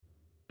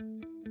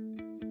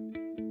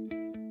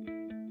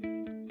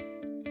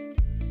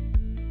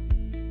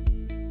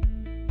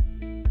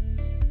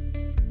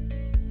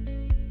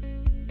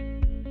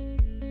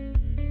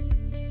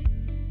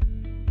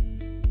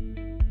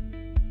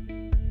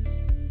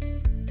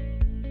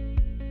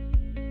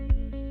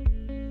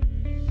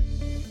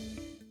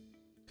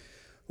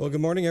Well, good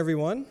morning,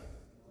 everyone.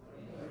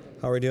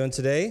 How are we doing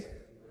today?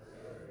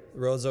 The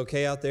road's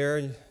okay out there.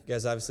 You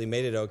guys obviously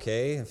made it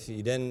okay. If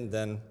you didn't,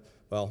 then,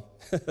 well,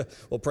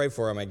 we'll pray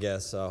for them, I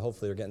guess.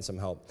 Hopefully they're getting some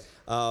help.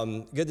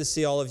 Good to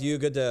see all of you.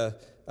 Good to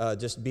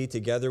just be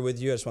together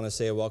with you. I just want to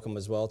say a welcome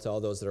as well to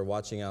all those that are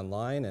watching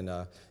online,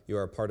 and you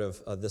are a part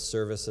of this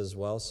service as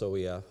well. So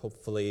we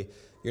hopefully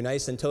you're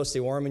nice and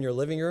toasty warm in your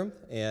living room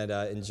and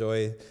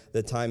enjoy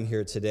the time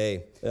here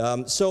today.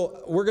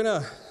 So we're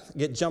going to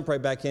jump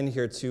right back in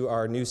here to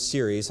our new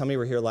series. How many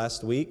were here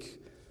last week?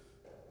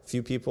 A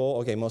few people?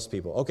 Okay, most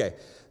people. Okay.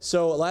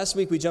 So last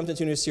week we jumped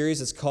into a new series.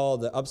 It's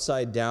called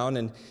Upside Down,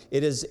 and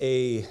it is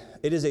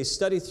a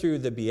study through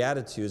the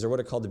Beatitudes, or what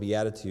are called the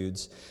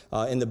Beatitudes,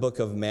 in the book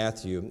of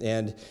Matthew.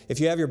 And if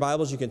you have your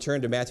Bibles, you can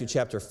turn to Matthew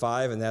chapter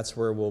 5, and that's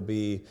where we'll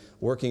be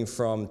working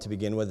from to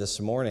begin with this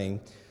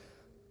morning.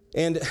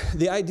 And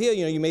the idea,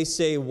 you may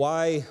say,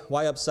 why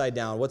upside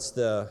down? What's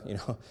the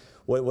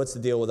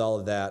deal with all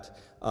of that?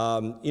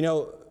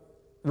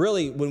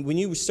 Really, when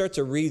you start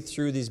to read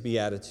through these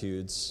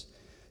Beatitudes,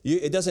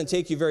 it doesn't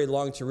take you very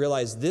long to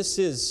realize this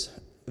is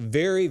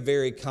very,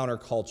 very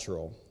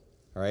countercultural.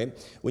 All right?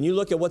 When you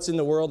look at what's in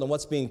the world and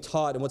what's being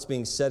taught and what's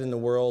being said in the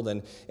world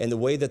and the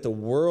way that the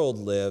world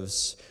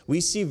lives,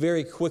 we see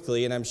very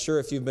quickly, and I'm sure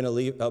if you've been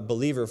a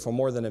believer for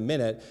more than a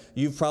minute,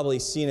 you've probably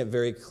seen it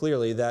very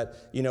clearly that,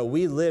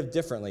 we live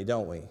differently,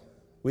 don't we?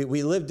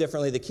 We live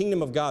differently. The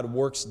kingdom of God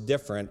works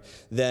different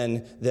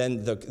than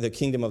the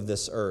kingdom of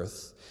this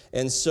earth.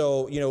 And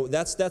so,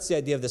 that's the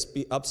idea of this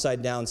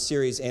Upside Down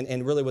series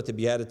and really what the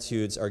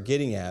Beatitudes are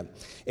getting at.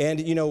 And,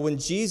 when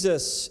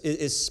Jesus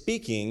is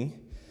speaking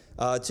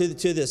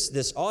to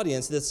this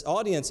audience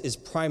is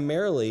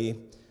primarily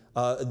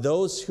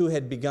those who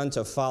had begun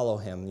to follow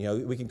him.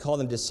 We can call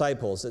them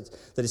disciples.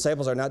 The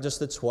disciples are not just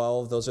the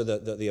 12. Those are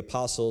the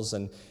apostles,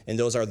 and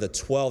those are the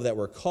 12 that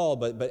were called.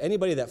 But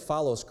anybody that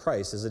follows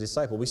Christ is a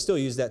disciple. We still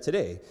use that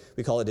today.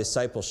 We call it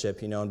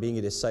discipleship, and being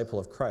a disciple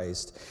of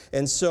Christ.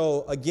 And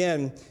so,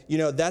 again,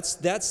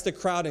 that's the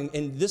crowd.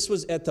 And this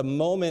was at the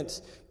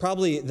moment,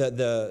 probably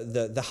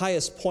the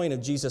highest point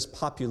of Jesus'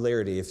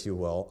 popularity, if you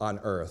will, on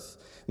earth.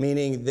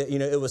 Meaning that,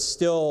 it was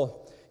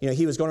still,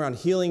 he was going around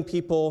healing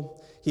people.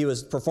 He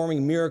was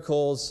performing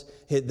miracles.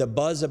 The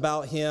buzz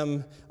about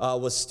him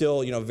was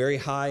still, very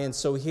high. And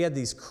so he had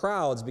these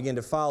crowds begin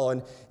to follow.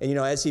 And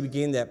as he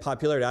began that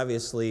popularity,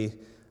 obviously,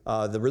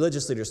 the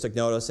religious leaders took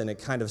notice, and it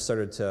kind of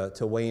started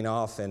to wane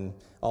off and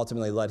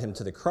ultimately led him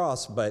to the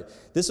cross. But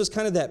this was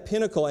kind of that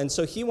pinnacle. And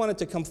so he wanted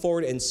to come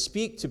forward and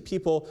speak to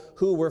people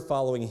who were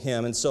following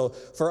him. And so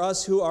for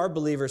us who are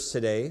believers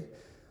today,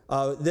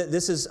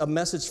 this is a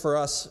message for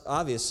us,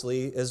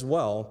 obviously, as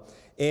well.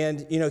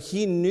 And,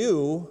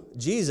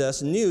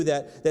 Jesus knew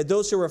that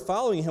those who were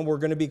following him were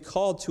going to be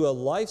called to a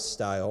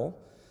lifestyle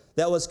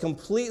that was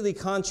completely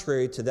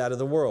contrary to that of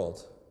the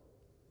world.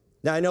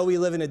 Now, I know we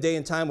live in a day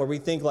and time where we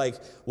think like,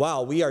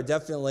 wow, we are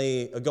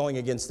definitely going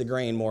against the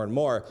grain more and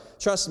more.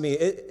 Trust me,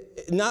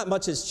 not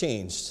much has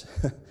changed.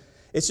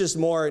 It's just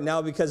more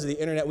now because of the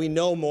internet. We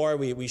know more,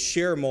 we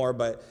share more,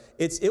 but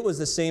it was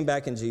the same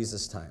back in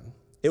Jesus' time.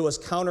 It was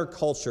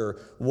counterculture,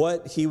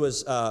 what he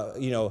was,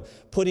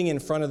 putting in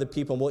front of the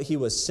people, and what he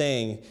was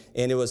saying,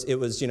 and it was,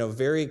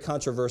 very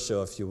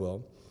controversial, if you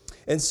will.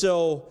 And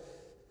so,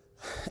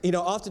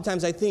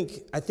 oftentimes I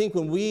think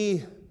when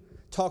we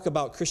talk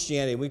about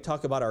Christianity, we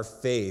talk about our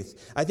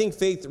faith. I think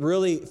faith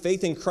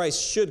in Christ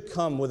should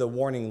come with a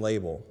warning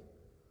label.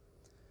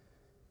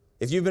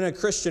 If you've been a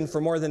Christian for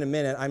more than a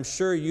minute, I'm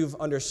sure you've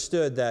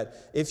understood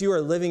that if you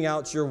are living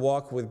out your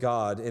walk with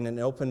God in an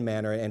open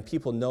manner and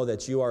people know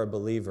that you are a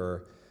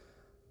believer,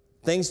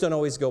 things don't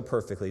always go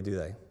perfectly, do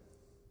they?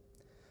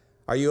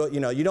 Are you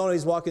don't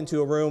always walk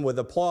into a room with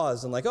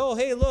applause and like, oh,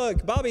 hey,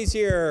 look, Bobby's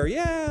here,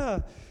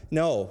 yeah.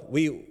 No,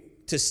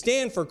 to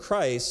stand for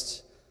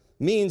Christ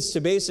means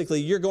to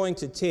basically, you're going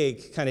to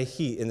take kind of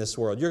heat in this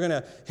world. You're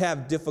going to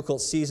have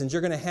difficult seasons.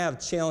 You're going to have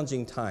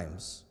challenging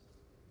times.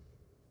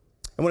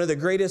 And one of the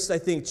greatest, I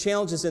think,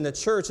 challenges in the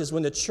church is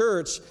when the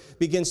church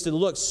begins to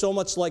look so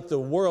much like the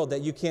world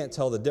that you can't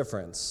tell the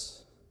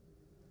difference.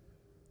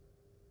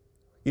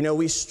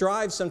 We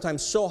strive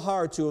sometimes so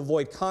hard to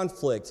avoid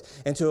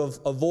conflict and to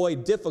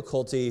avoid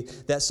difficulty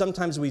that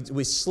sometimes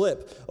we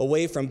slip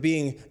away from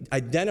being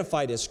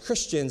identified as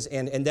Christians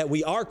and that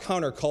we are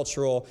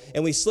countercultural,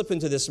 and we slip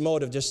into this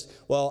mode of just,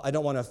 well, I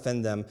don't want to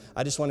offend them.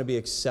 I just want to be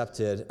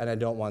accepted, and I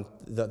don't want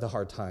the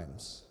hard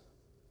times.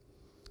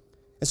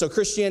 And so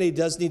Christianity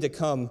does need to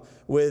come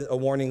with a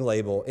warning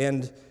label.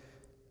 And,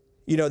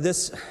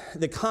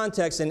 the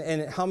context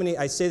and how many,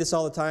 I say this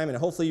all the time, and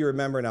hopefully you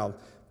remember, and I'll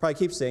probably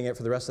keep saying it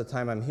for the rest of the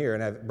time I'm here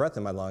and I have breath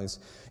in my lungs.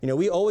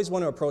 We always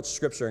want to approach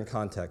Scripture in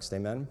context,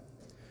 amen?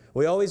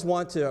 We always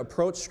want to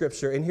approach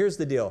Scripture, and here's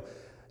the deal.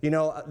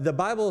 The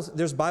Bible,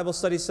 there's Bible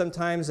studies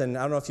sometimes, and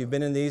I don't know if you've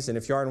been in these, and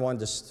if you are in one,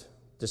 just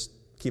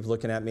keep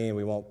looking at me, and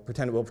we'll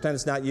pretend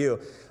it's not you.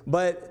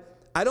 But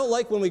I don't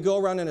like when we go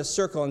around in a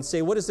circle and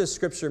say, what does this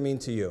Scripture mean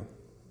to you?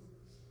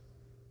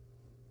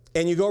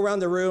 And you go around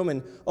the room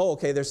and,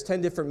 okay, there's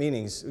 10 different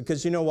meanings.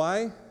 Because you know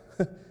why?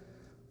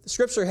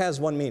 Scripture has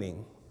one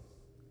meaning.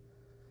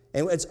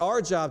 And it's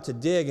our job to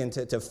dig and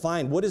to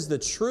find what is the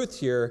truth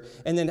here,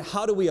 and then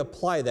how do we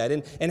apply that?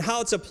 And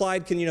how it's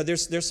applied can,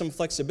 there's some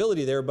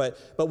flexibility there, but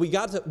we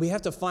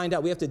have to find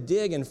out, we have to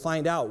dig and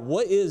find out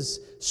what is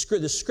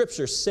the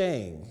Scripture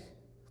saying.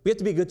 We have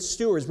to be good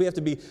stewards. We have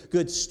to be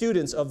good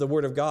students of the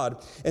Word of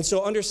God. And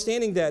so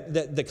understanding that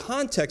the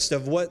context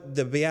of what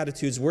the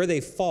Beatitudes, where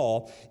they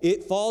fall,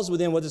 it falls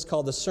within what is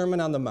called the Sermon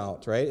on the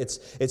Mount, right?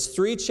 It's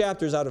 3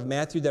 chapters out of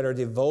Matthew that are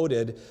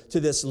devoted to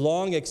this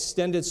long,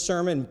 extended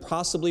sermon,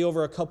 possibly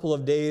over a couple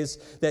of days,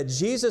 that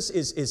Jesus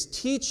is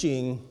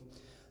teaching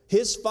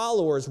his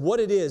followers what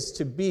it is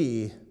to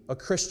be a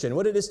Christian,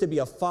 what it is to be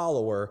a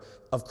follower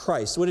of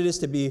Christ, what it is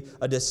to be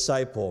a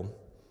disciple.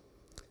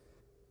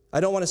 I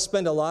don't want to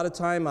spend a lot of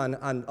time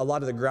on a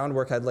lot of the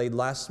groundwork I'd laid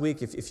last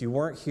week. If you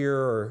weren't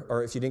here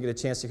or if you didn't get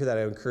a chance to hear that,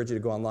 I would encourage you to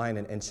go online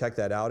and check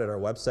that out at our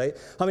website.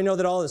 How many know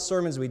that all the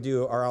sermons we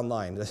do are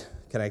online?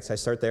 Can I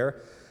start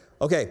there?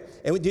 Okay.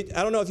 And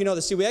I don't know if you know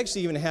this. See, we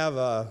actually even have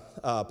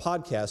a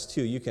podcast,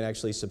 too. You can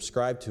actually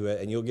subscribe to it,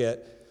 and you'll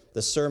get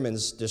the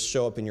sermons just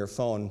show up in your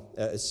phone.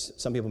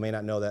 Some people may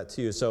not know that,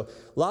 too. So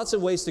lots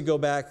of ways to go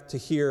back to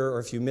hear, or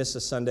if you miss a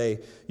Sunday,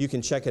 you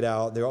can check it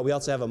out. We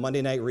also have a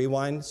Monday night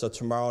rewind. So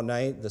tomorrow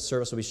night, the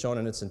service will be shown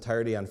in its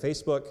entirety on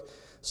Facebook.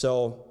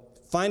 So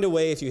find a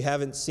way if you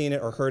haven't seen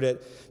it or heard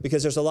it,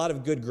 because there's a lot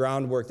of good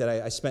groundwork that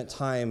I spent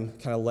time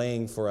kind of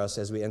laying for us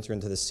as we enter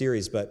into the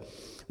series. But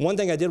one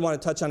thing I did want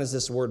to touch on is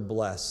this word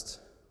blessed.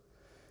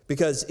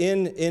 Because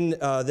in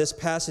this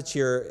passage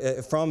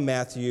here from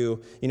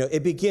Matthew,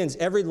 it begins,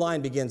 every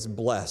line begins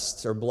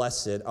blessed or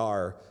blessed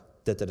are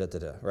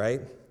da-da-da-da-da,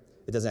 right?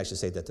 It doesn't actually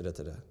say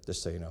da-da-da-da-da,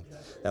 just so you know.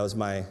 That was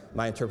my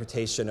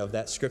interpretation of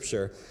that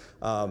scripture.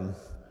 But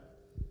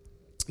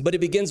it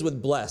begins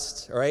with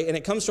blessed, all right? And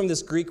it comes from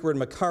this Greek word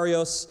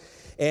makarios.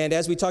 And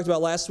as we talked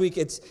about last week,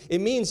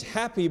 it means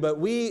happy, but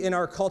we in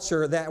our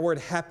culture, that word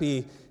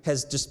happy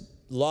has just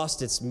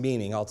lost its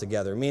meaning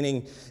altogether.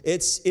 Meaning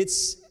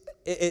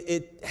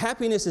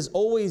happiness is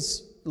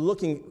always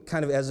looking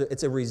kind of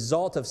it's a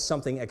result of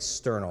something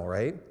external,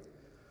 right?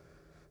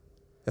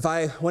 If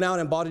I went out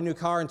and bought a new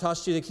car and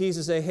tossed you the keys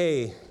and say,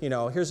 hey,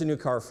 here's a new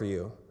car for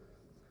you,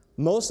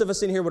 most of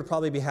us in here would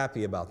probably be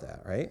happy about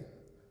that, right?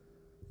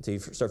 Until you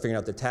start figuring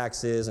out the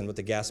taxes and what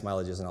the gas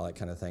mileage is and all that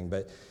kind of thing.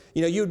 But,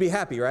 you would be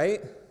happy, right?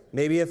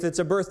 Maybe if it's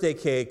a birthday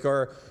cake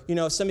or,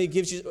 if somebody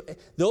gives you,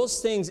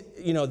 those things,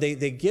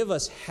 they give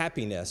us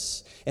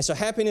happiness. And so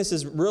happiness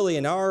is really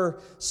in our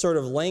sort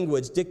of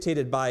language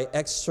dictated by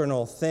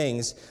external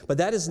things. But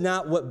that is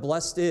not what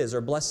blessed is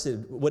or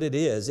blessed, what it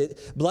is.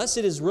 Blessed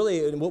is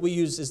really, what we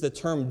use is the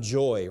term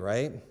joy,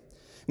 right?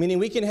 Meaning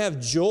we can have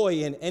joy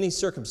in any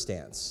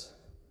circumstance.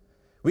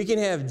 We can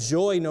have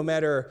joy no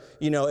matter,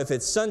 if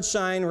it's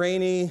sunshine,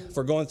 rainy, if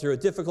we're going through a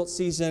difficult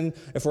season,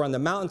 if we're on the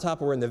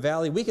mountaintop or we're in the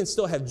valley, we can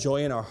still have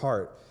joy in our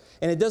heart.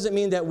 And it doesn't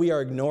mean that we are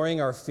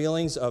ignoring our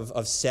feelings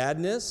of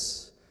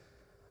sadness.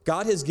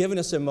 God has given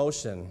us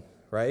emotion,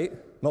 right?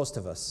 Most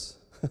of us.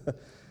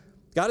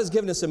 God has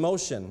given us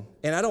emotion.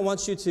 And I don't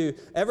want you to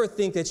ever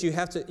think that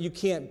you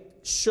can't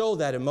show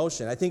that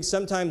emotion. I think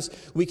sometimes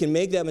we can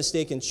make that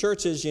mistake in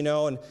churches,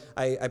 and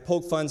I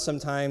poke fun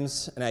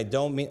sometimes, and I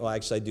don't mean, well,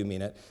 actually I do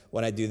mean it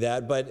when I do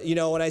that, but,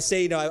 when I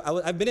say,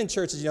 I've been in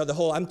churches, the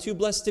whole, I'm too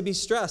blessed to be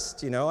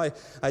stressed,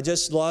 I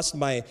just lost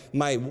my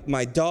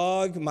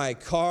dog, my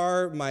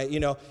car,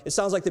 it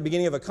sounds like the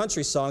beginning of a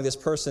country song this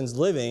person's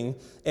living,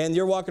 and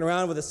you're walking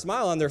around with a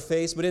smile on their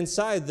face, but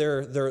inside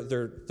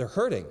they're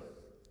hurting.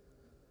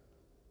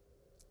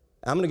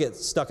 I'm going to get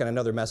stuck on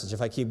another message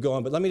if I keep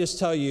going, but let me just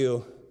tell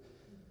you,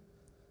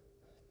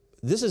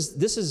 This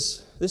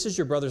is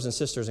your brothers and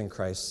sisters in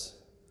Christ.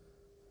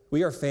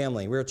 We are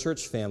family. We're a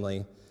church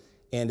family.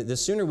 And the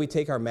sooner we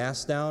take our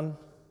masks down,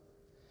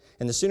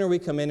 and the sooner we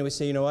come in and we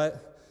say, you know what?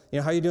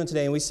 How are you doing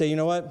today? And we say, you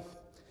know what?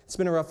 It's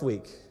been a rough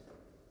week.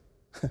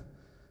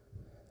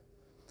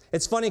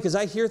 It's funny because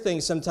I hear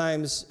things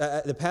sometimes,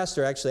 the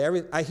pastor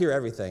actually, I hear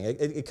everything.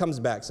 It comes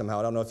back somehow.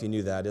 I don't know if you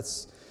knew that.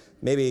 It's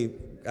maybe,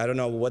 I don't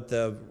know what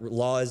the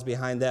law is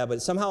behind that,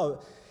 but somehow...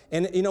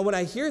 And, when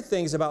I hear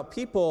things about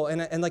people,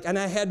 and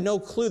I had no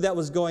clue that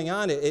was going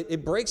on,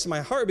 it breaks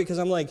my heart because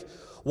I'm like,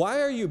 why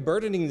are you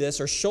burdening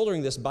this or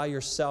shouldering this by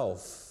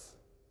yourself?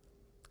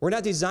 We're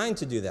not designed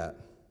to do that.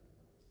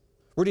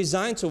 We're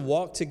designed to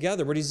walk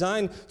together. We're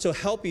designed to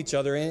help each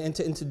other and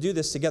to do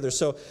this together.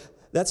 So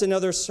that's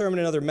another sermon,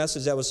 another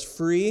message that was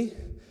free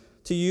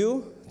to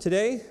you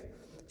today.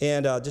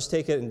 And just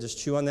take it and just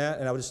chew on that.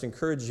 And I would just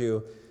encourage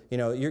you,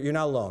 you're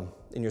not alone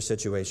in your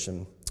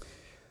situation.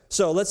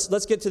 So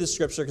let's get to the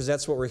scripture because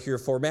that's what we're here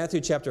for. Matthew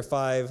chapter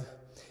 5,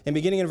 and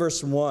beginning in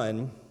verse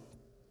 1,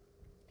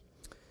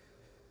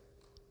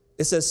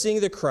 it says,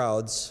 seeing the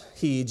crowds,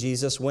 he,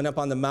 Jesus, went up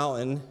on the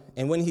mountain,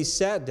 and when he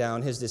sat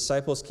down, his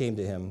disciples came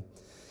to him.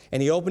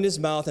 And he opened his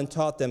mouth and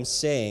taught them,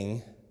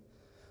 saying,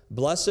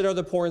 blessed are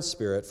the poor in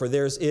spirit, for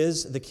theirs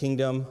is the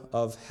kingdom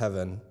of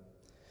heaven.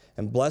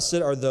 And blessed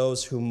are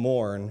those who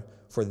mourn,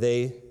 for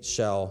they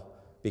shall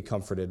be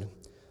comforted.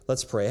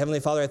 Let's pray. Heavenly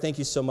Father, I thank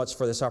you so much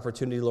for this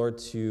opportunity, Lord,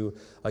 to,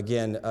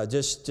 again,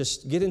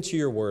 just get into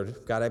your word.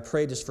 God, I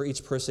pray just for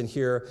each person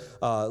here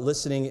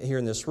listening here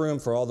in this room,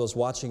 for all those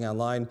watching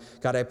online.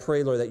 God, I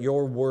pray, Lord, that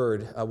your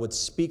word would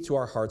speak to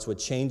our hearts, would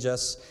change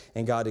us,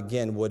 and God,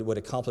 again, would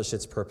accomplish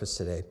its purpose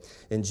today.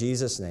 In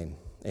Jesus' name,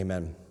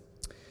 amen.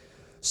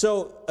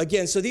 So,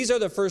 again, these are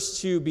the first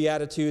two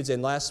Beatitudes,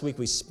 and last week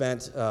we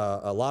spent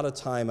a lot of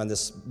time on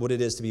this, what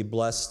it is to be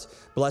blessed.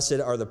 Blessed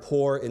are the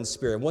poor in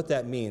spirit, and what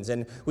that means.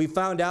 And we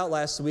found out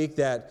last week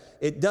that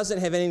it doesn't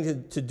have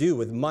anything to do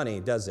with money,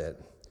 does it?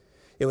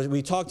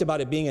 We talked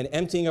about it being an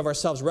emptying of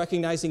ourselves,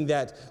 recognizing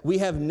that we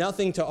have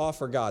nothing to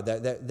offer God,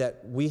 that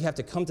we have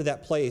to come to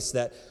that place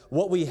that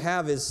what we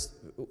have is,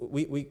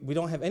 we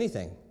don't have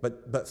anything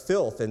but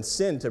filth and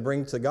sin to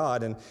bring to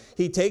God. And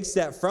he takes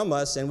that from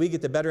us, and we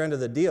get the better end of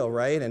the deal,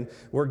 right? And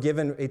we're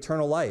given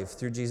eternal life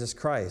through Jesus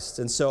Christ.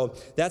 And so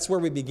that's where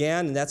we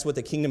began, and that's what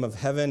the kingdom of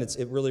heaven,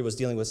 it really was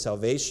dealing with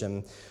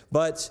salvation.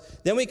 But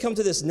then we come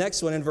to this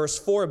next one in verse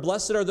 4,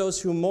 blessed are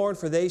those who mourn,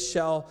 for they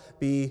shall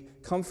be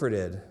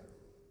comforted.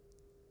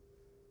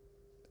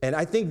 And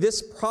I think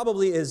this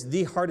probably is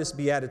the hardest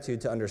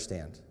beatitude to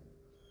understand.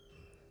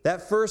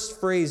 That first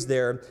phrase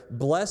there,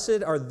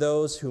 blessed are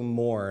those who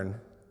mourn,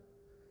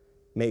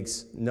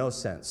 makes no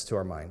sense to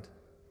our mind.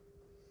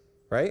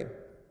 Right?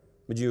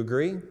 Would you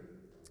agree?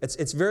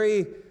 It's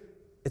very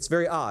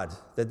odd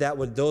that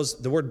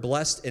the word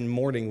blessed and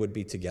mourning would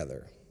be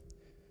together.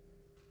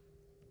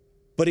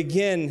 But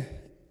again,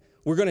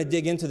 we're going to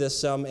dig into this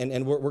some,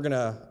 and we're going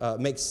to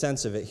make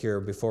sense of it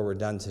here before we're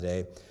done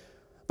today.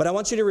 But I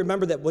want you to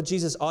remember that what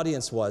Jesus'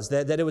 audience was,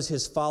 that it was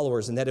his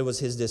followers and that it was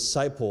his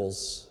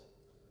disciples.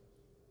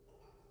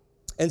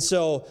 And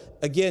so,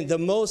 again, the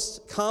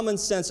most common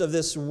sense of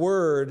this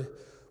word,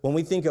 when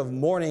we think of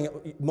mourning,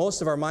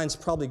 most of our minds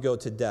probably go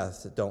to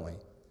death, don't we?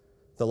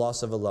 The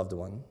loss of a loved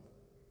one.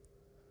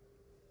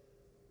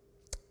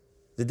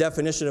 The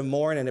definition of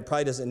mourn, and it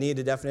probably doesn't need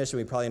a definition,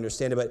 we probably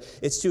understand it, but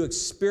it's to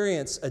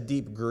experience a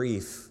deep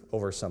grief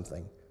over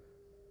something.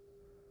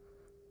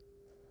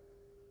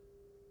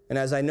 And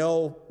as I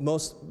know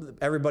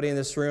everybody in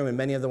this room and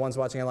many of the ones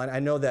watching online, I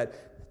know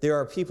that there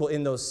are people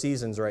in those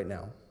seasons right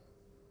now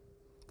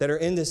that are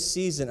in this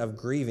season of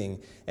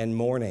grieving and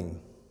mourning.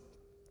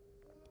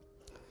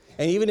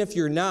 And even if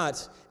you're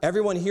not,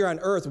 everyone here on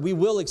earth, we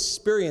will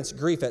experience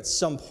grief at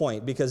some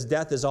point because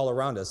death is all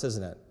around us,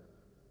 isn't it?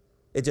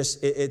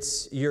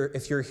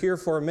 If you're here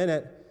for a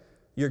minute,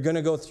 you're going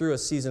to go through a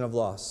season of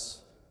loss.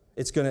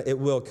 It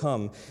will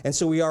come. And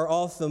so we are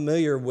all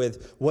familiar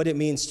with what it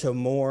means to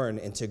mourn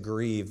and to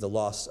grieve the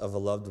loss of a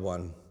loved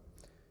one.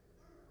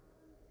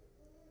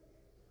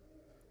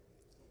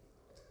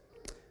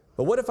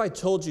 But what if I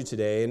told you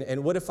today,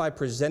 and what if I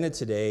presented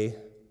today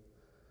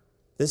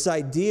this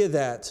idea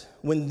that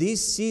when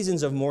these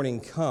seasons of mourning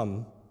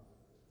come,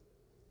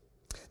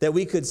 that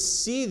we could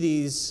see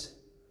these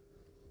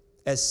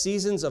as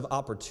seasons of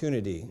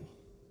opportunity?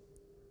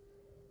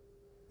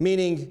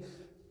 Meaning,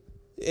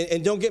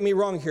 and don't get me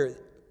wrong here,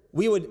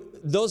 we wouldn't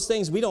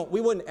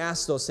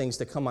ask those things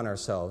to come on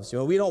ourselves.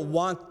 We don't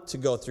want to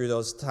go through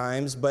those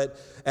times, but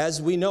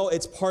as we know,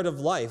 it's part of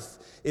life,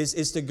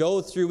 is to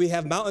go through. We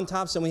have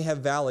mountaintops and we have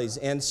valleys.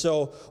 And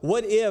so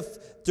what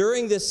if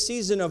during this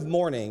season of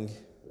mourning,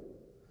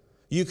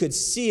 you could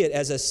see it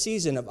as a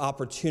season of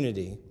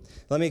opportunity?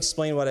 Let me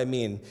explain what I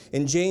mean.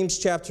 In James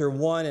chapter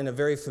 1, in a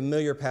very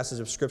familiar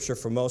passage of Scripture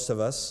for most of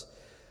us,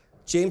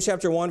 James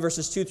chapter 1,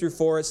 verses 2 through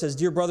 4, it says,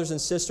 "Dear brothers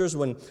and sisters,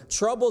 when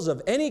troubles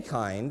of any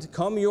kind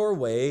come your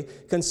way,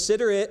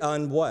 consider it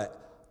on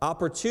what?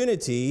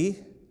 Opportunity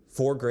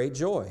for great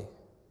joy."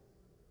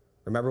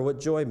 Remember what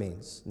joy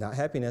means. Not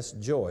happiness,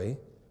 joy.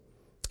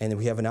 And then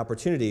we have an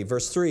opportunity.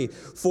 Verse 3,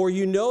 "For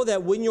you know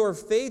that when your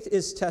faith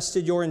is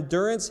tested, your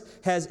endurance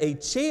has a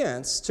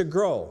chance to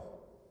grow."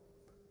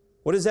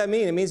 What does that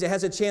mean? It means it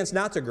has a chance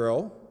not to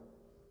grow.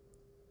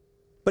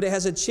 But it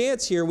has a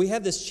chance here. We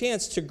have this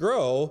chance to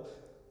grow.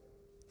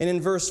 And in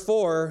verse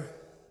 4,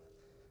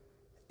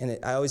 and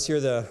I always hear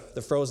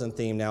the Frozen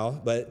theme now,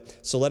 but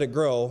so let it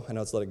grow. I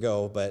know it's let it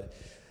go, but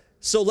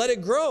so let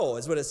it grow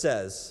is what it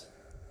says.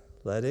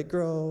 Let it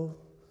grow,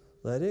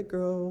 let it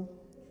grow.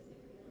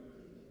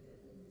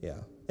 Yeah,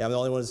 I'm the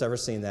only one who's ever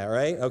seen that,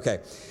 right? Okay,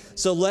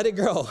 so let it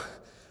grow.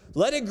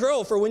 Let it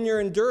grow, for when your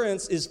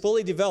endurance is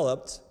fully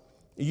developed,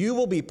 you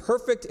will be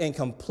perfect and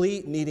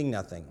complete, needing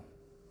nothing.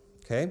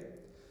 Okay?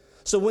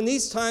 So when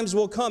these times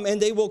will come,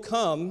 and they will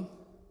come,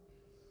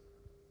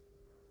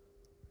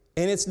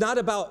 and it's not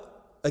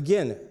about,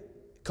 again,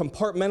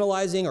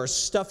 compartmentalizing or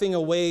stuffing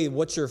away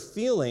what you're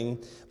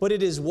feeling, but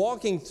it is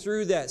walking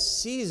through that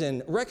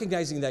season,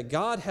 recognizing that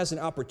God has an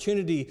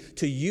opportunity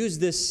to use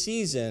this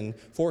season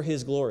for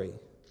His glory.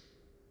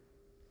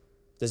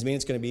 Does it mean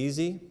it's going to be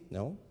easy?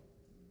 No.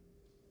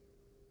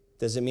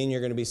 Does it mean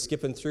you're going to be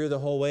skipping through the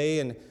whole way?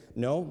 And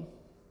no.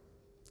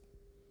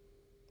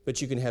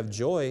 But you can have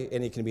joy,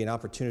 and it can be an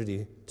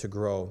opportunity to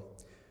grow.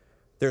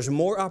 There's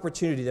more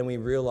opportunity than we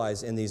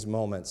realize in these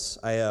moments.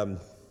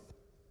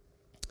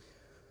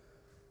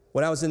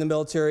 When I was in the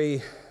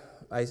military,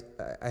 I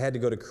had to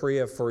go to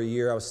Korea for a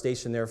year. I was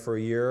stationed there for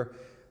a year.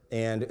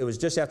 And it was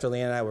just after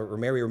Leanna and I were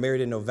married. We were married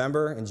in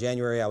November. In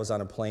January, I was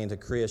on a plane to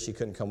Korea. She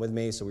couldn't come with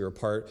me, so we were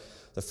apart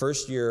the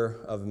first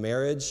year of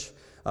marriage.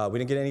 We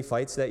didn't get any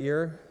fights that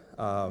year.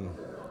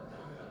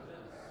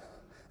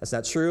 That's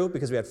not true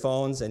because we had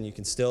phones, and you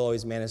can still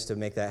always manage to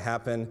make that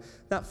happen.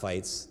 Not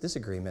fights,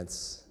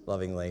 disagreements,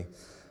 lovingly.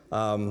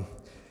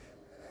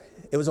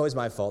 It was always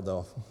my fault,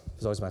 though. It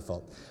was always my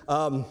fault.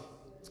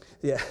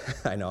 Yeah,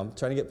 I know. I'm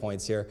trying to get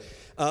points here.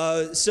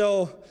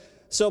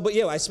 But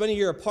yeah, I spent a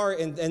year apart,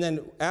 and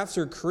then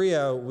after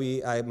Korea,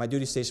 my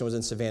duty station was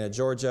in Savannah,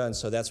 Georgia, and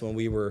so that's when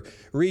we were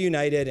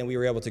reunited, and we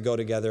were able to go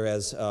together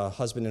as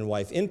husband and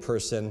wife in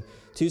person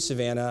to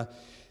Savannah.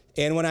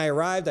 And when I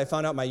arrived, I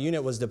found out my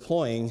unit was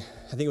deploying.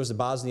 I think it was to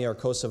Bosnia or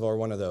Kosovo or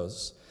one of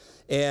those.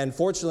 And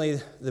fortunately,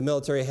 the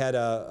military had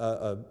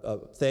a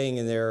thing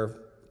in their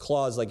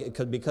clause,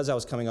 because I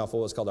was coming off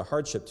what was called a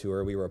hardship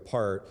tour, we were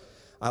apart.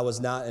 I was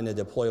not in a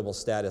deployable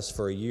status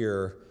for a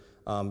year.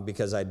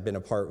 Because I'd been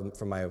apart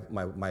from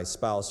my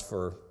spouse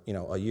for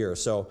a year.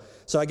 So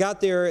I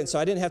got there, and so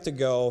I didn't have to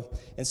go.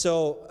 And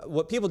so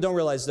what people don't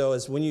realize, though,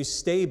 is when you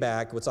stay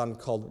back, what's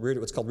called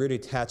rear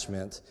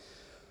detachment,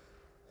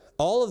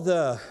 all of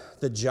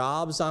the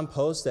jobs on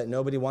post that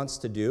nobody wants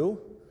to do,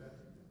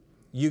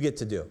 you get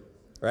to do,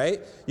 right?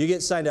 You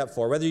get signed up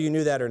for, whether you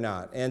knew that or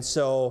not. And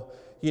so,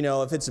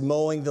 if it's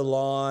mowing the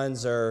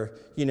lawns or,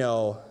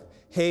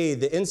 hey,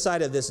 the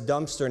inside of this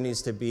dumpster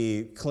needs to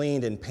be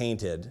cleaned and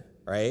painted,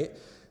 right?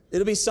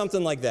 It'll be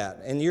something like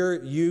that. And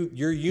your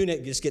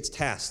unit just gets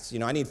tasked.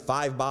 I need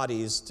 5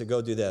 bodies to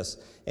go do this,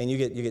 and you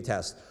get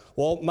tasked.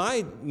 Well,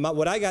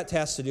 what I got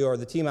tasked to do, or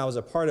the team I was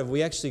a part of,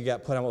 we actually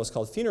got put on what was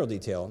called funeral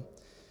detail.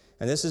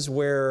 And this is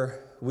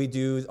where we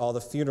do all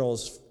the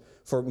funerals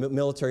for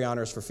military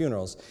honors for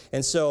funerals.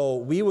 And so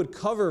we would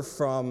cover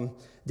from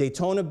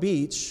Daytona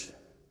Beach,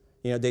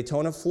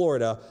 Daytona,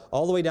 Florida,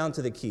 all the way down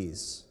to the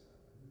Keys,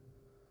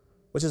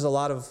 which is a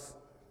lot of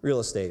real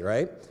estate,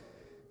 right?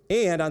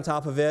 And on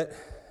top of it,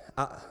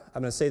 I'm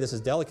going to say this as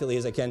delicately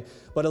as I can,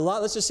 but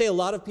let's just say a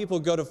lot of people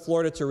go to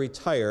Florida to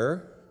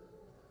retire.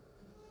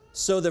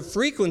 So the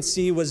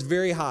frequency was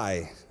very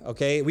high,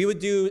 okay? We would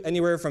do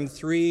anywhere from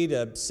 3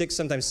 to 6,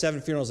 sometimes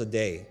 7 funerals a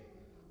day.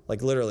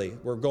 Like literally,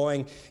 we're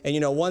going,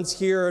 and one's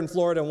here in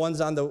Florida, and one's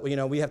on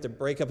we have to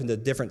break up into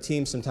different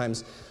teams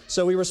sometimes.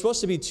 So we were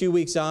supposed to be 2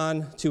 weeks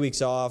on, 2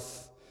 weeks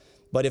off.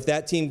 But if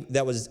that team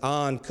that was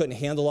on couldn't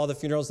handle all the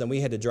funerals, then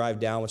we had to drive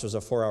down, which was a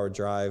 4-hour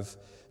drive,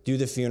 do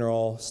the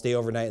funeral, stay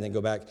overnight, and then go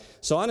back.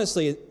 So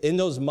honestly, in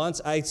those months,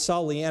 I saw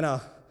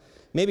Leanna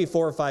maybe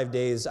 4 or 5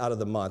 days out of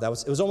the month.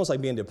 It was almost like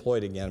being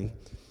deployed again.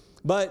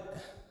 But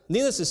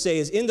needless to say,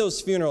 is in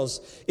those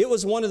funerals, it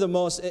was one of the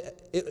most,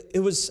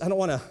 it was, I don't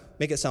want to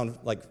make it sound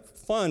like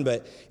fun,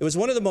 but it was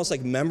one of the most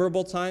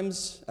memorable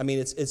times. I mean,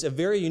 it's a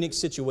very unique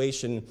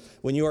situation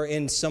when you are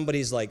in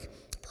somebody's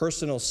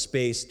personal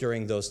space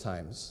during those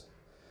times.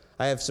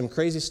 I have some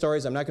crazy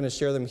stories. I'm not going to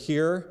share them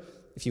here.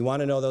 If you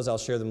want to know those, I'll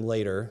share them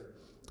later.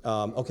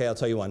 Okay, I'll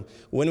tell you one.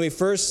 When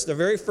the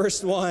very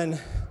first one,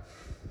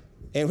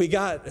 and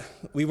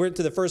we went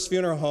to the first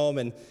funeral home,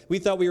 and we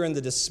thought we were in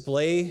the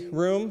display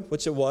room,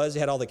 which it was. It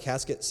had all the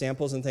casket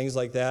samples and things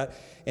like that,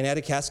 and it had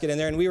a casket in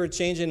there, and we were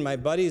changing. My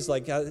buddy's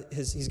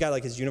he's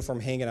got his uniform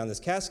hanging on this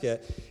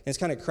casket, and it's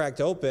kind of cracked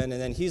open, and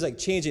then he's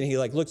changing. He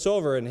looks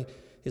over, and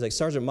he's like,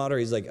 Sergeant Motter,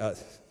 he's like,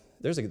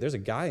 there's a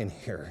guy in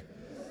here.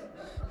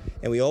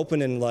 And we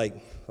open, and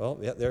well,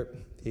 yeah,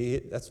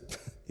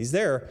 he's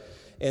there.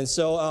 And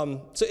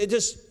so it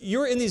just,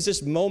 you're in these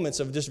just moments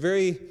of just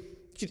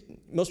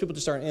most people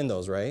just aren't in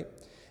those, right?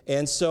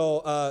 And so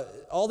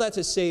all that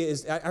to say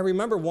is, I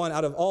remember one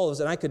out of all of those,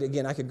 and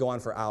I could go on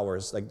for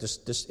hours,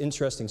 just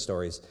interesting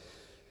stories.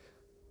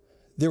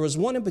 There was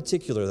one in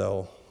particular,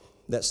 though,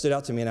 that stood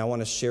out to me, and I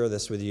want to share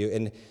this with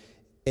you.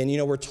 And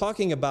we're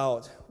talking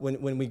about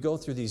when we go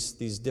through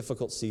these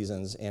difficult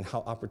seasons and how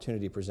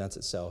opportunity presents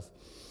itself.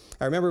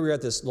 I remember we were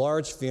at this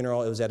large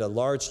funeral. It was at a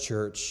large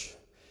church.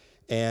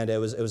 And it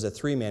was a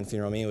 3-man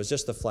funeral. I mean, it was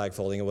just the flag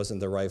folding. It wasn't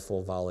the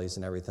rifle volleys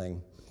and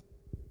everything.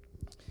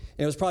 And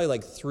it was probably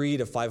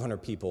 300 to 500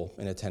 people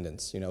in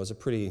attendance. It was a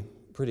pretty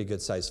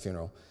good-sized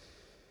funeral.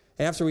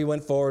 And after we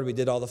went forward, we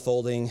did all the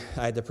folding.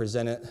 I had to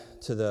present it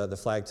to the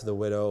flag to the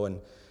widow.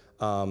 And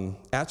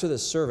after the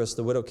service,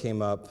 the widow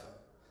came up.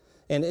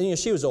 And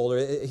she was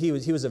older. He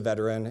was a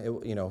veteran.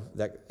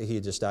 That he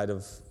had just died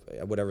of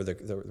whatever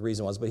the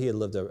reason was, but he had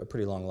lived a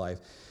pretty long life.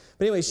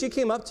 But anyway, she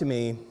came up to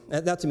me,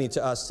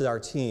 to us, to our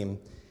team,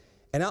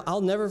 and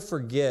I'll never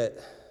forget,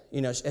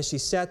 as she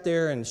sat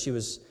there and she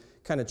was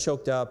kind of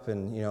choked up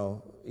and,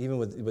 even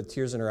with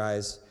tears in her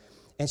eyes,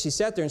 and she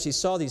sat there and she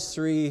saw these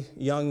 3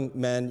 young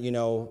men,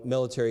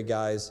 military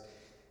guys,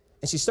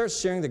 and she starts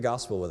sharing the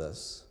gospel with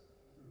us.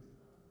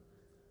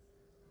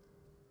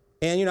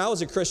 And, I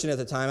was a Christian at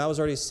the time. I was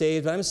already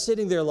saved, but I'm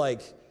sitting there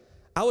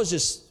I was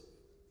just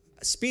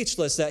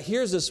speechless that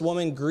here's this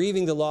woman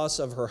grieving the loss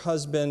of her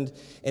husband,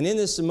 and in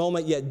this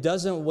moment yet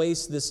doesn't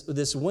waste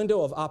this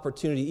window of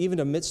opportunity,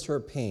 even amidst her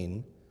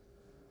pain,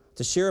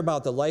 to share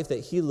about the life that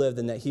he lived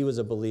and that he was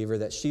a believer,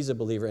 that she's a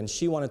believer, and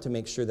she wanted to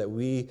make sure that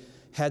we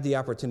had the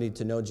opportunity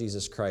to know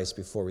Jesus Christ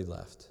before we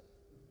left.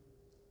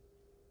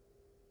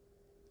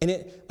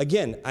 And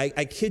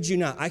I kid you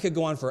not, I could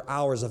go on for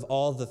hours of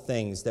all the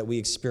things that we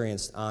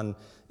experienced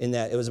in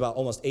that. It was about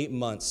almost 8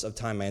 months of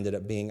time I ended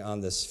up being on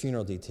this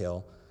funeral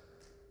detail.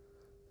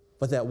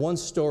 But that one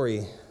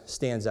story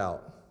stands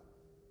out.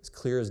 It's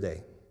clear as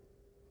day.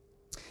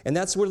 And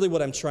that's really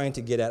what I'm trying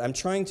to get at. I'm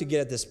trying to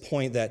get at this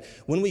point that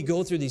when we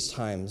go through these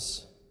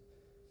times,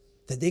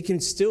 that they can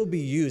still be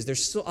used.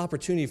 There's still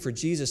opportunity for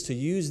Jesus to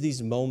use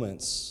these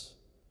moments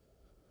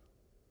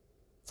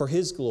for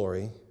his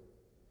glory.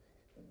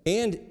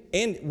 And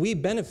we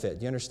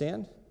benefit, you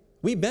understand?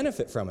 We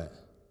benefit from it.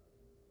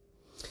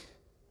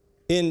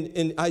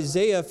 In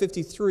Isaiah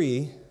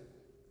 53,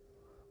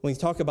 when we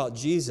talk about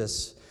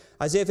Jesus,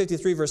 Isaiah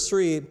 53, verse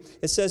 3,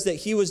 it says that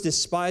he was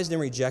despised and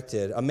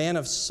rejected, a man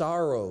of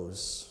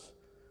sorrows,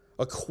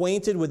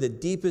 acquainted with the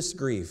deepest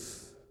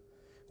grief.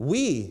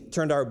 We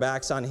turned our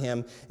backs on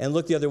him and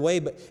looked the other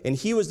way, and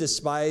he was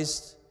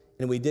despised,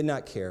 and we did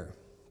not care.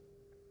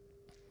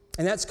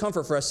 And that's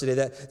comfort for us today,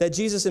 that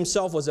Jesus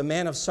himself was a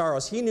man of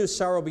sorrows. He knew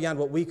sorrow beyond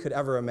what we could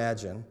ever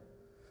imagine.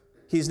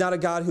 He's not a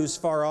God who's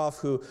far off,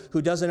 who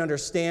doesn't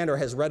understand or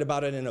has read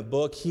about it in a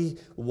book. He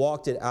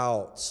walked it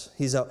out.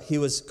 He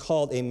was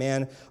called a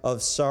man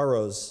of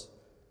sorrows.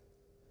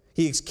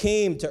 He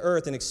came to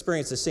earth and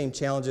experienced the same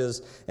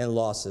challenges and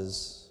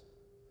losses.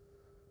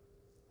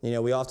 You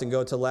know, we often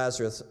go to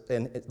Lazarus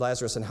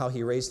and how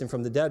he raised him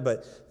from the dead,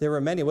 but there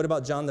were many. What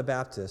about John the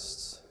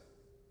Baptist?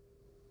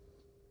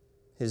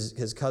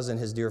 His cousin,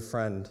 his dear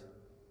friend,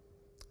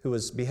 who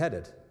was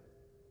beheaded.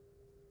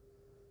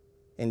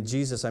 And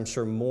Jesus, I'm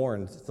sure,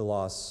 mourned the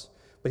loss.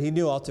 But he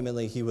knew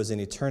ultimately he was in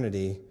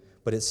eternity,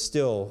 but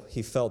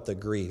he felt the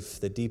grief,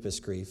 the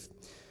deepest grief.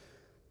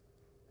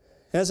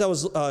 And as I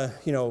was,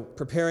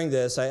 preparing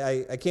this,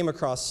 I came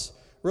across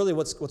really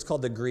what's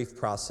called the grief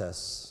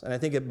process. And I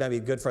think it might be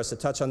good for us to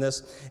touch on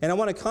this. And I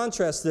want to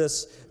contrast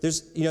this.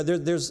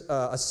 There's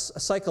a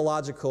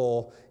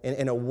psychological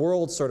and a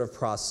world sort of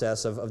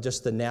process of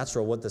just the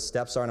natural, what the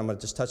steps are. And I'm going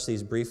to just touch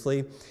these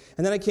briefly.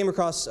 And then I came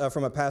across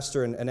from a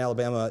pastor in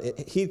Alabama.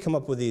 He'd come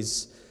up with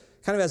these,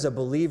 kind of as a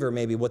believer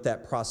maybe, what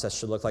that process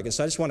should look like. And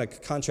so I just want to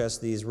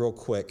contrast these real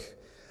quick.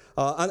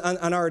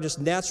 On our just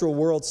natural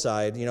world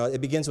side,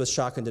 it begins with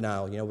shock and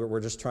denial. We're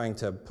just trying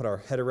to put our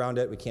head around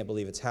it. We can't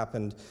believe it's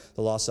happened,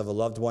 the loss of a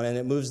loved one. And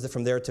it moves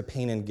from there to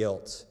pain and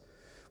guilt.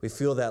 We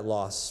feel that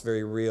loss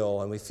very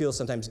real, and we feel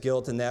sometimes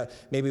guilt in that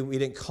maybe we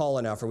didn't call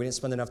enough, or we didn't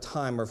spend enough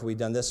time, or if we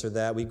done this or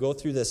that. We go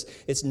through this.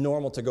 It's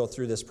normal to go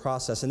through this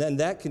process. And then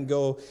that can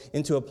go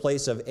into a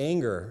place of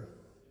anger,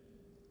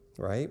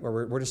 right?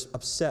 Where we're just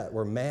upset.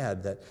 We're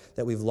mad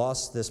that we've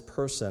lost this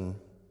person.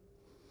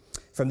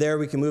 From there,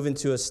 we can move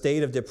into a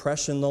state of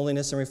depression,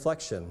 loneliness, and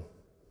reflection.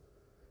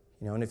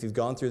 And if you've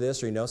gone through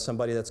this, or you know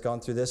somebody that's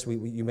gone through this,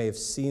 you may have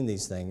seen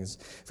these things.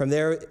 From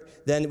there,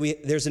 then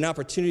there's an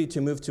opportunity to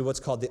move to what's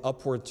called the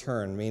upward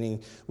turn,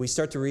 meaning we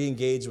start to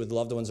re-engage with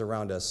loved ones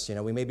around us.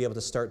 We may be able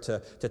to start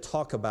to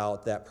talk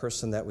about that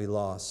person that we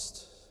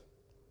lost.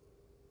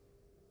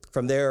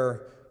 From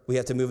there, we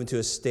have to move into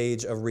a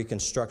stage of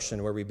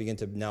reconstruction where we begin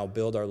to now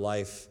build our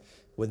life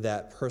with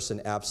that person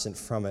absent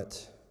from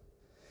it.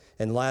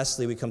 And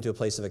lastly, we come to a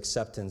place of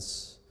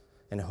acceptance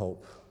and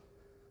hope,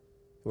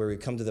 where we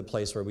come to the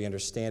place where we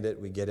understand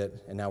it, we get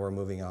it, and now we're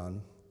moving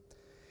on.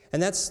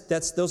 And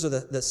those are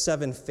the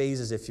 7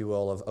 phases, if you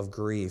will, of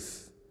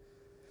grief.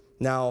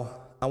 Now,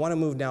 I want to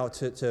move now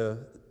to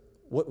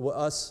what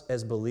us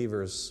as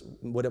believers,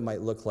 what it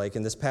might look like.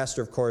 And this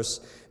pastor, of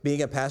course,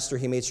 being a pastor,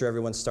 he made sure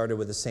everyone started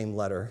with the same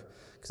letter,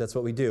 because that's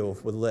what we do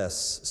with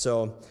lists.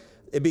 So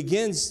it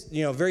begins,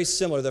 very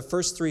similar. The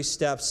first 3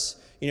 steps,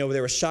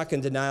 there was shock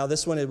and denial.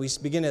 This one, we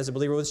begin as a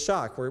believer with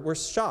shock. We're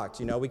shocked.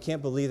 We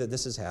can't believe that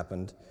this has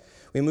happened.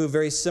 We move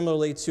very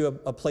similarly to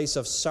a place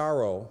of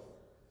sorrow.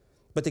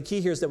 But the key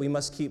here is that we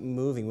must keep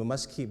moving. We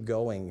must keep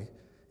going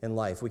in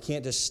life. We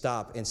can't just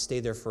stop and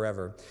stay there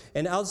forever.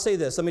 And I'll say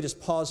this, let me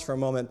just pause for a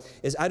moment,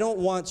 is I don't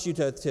want you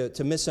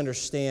to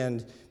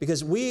misunderstand,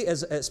 because we,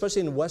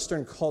 especially in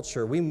Western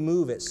culture, we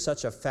move at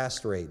such a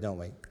fast rate, don't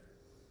we?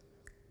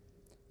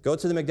 Go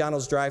to the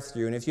McDonald's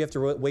drive-thru, and if you have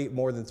to wait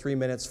more than 3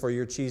 minutes for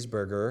your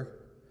cheeseburger,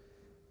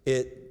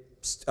 it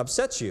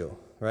upsets you,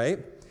 right?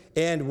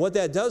 And what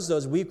that does, though,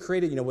 is we've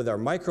created, with our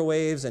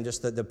microwaves and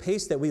just the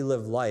pace that we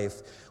live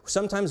life,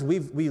 sometimes we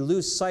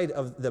lose sight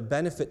of the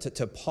benefit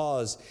to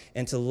pause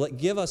and to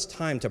give us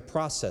time to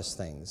process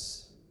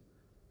things,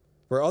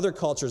 where other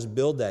cultures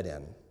build that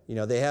in.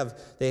 They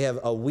have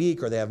a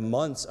week or they have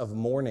months of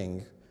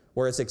mourning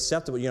where it's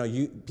acceptable.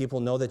 People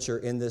know that you're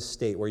in this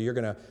state where you're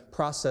going to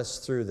process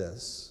through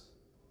this.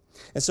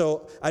 And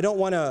so I don't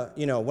want to,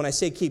 when I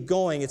say keep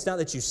going, it's not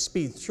that you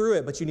speed through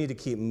it, but you need to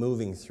keep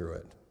moving through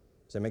it.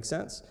 Does that make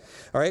sense?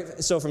 All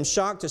right. So from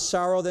shock to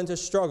sorrow, then to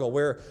struggle,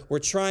 where we're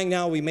trying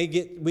now, we may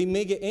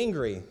get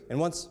angry. And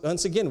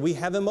once again, we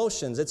have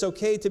emotions. It's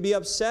okay to be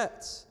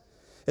upset.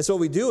 It's what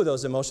we do with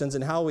those emotions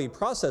and how we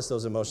process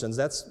those emotions.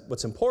 That's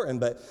what's important,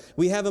 but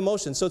we have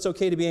emotions, so it's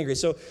okay to be angry.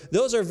 So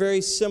those are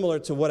very similar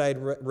to what I'd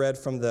read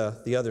from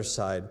the other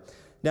side.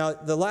 Now,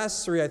 the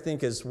last three, I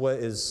think, is what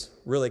is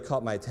really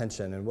caught my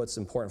attention and what's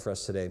important for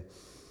us today.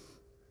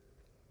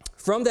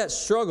 From that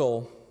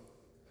struggle,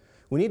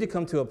 we need to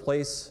come to a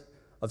place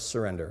of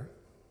surrender.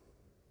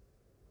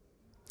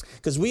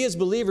 Because we as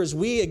believers,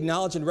 we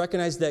acknowledge and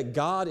recognize that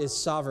God is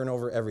sovereign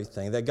over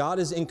everything, that God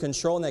is in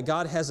control, and that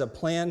God has a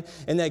plan,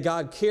 and that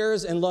God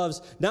cares and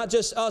loves not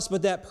just us,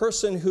 but that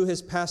person who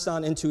has passed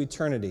on into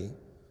eternity.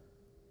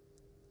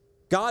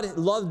 God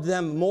loved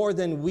them more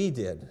than we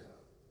did,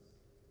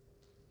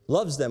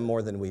 loves them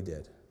more than we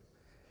did.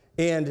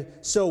 And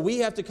so we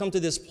have to come to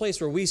this place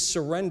where we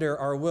surrender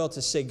our will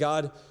to say,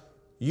 God,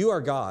 you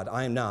are God,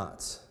 I am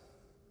not.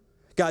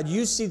 God,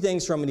 you see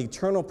things from an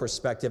eternal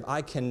perspective.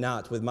 I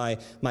cannot with my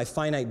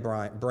finite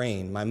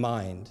brain, my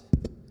mind.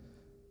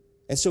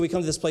 And so we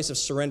come to this place of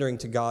surrendering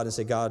to God and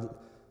say, God,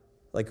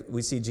 like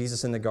we see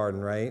Jesus in the garden,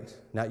 right?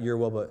 Not your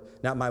will,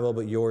 but not my will,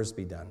 but yours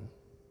be done.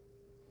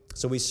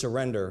 So we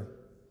surrender.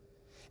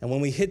 And when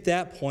we hit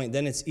that point,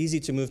 then it's easy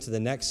to move to the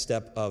next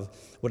step of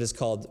what is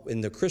called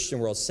in the Christian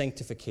world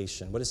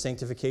sanctification. What is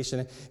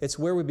sanctification? It's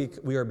where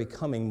we are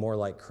becoming more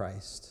like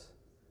Christ.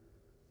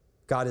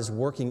 God is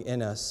working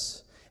in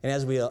us. And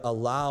as we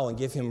allow and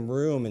give him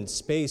room and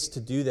space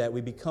to do that,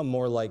 we become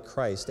more like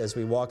Christ as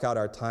we walk out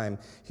our time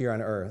here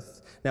on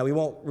earth. Now, we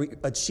won't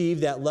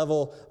achieve that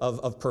level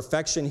of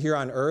perfection here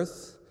on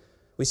earth.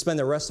 We spend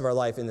the rest of our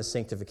life in the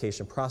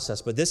sanctification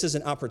process. But this is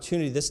an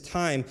opportunity. This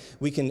time,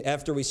 we can,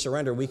 after we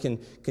surrender, we can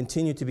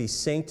continue to be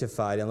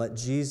sanctified and let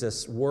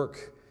Jesus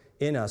work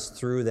in us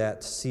through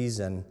that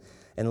season.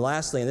 And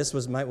lastly, and this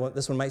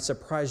one might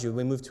surprise you,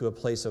 we move to a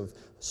place of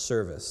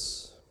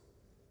service.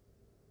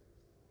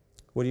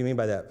 What do you mean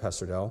by that,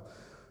 Pastor Dell?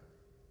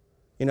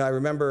 You know, I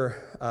remember,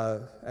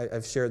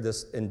 I've shared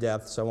this in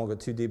depth, so I won't go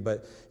too deep,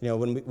 but, you know,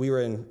 when we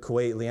were in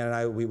Kuwait, Leanne and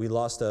I, we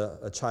lost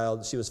a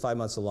child. She was 5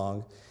 months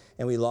along,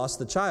 and we lost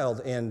the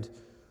child, and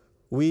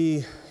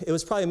it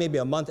was probably maybe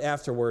a month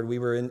afterward, we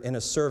were in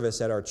a service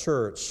at our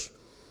church,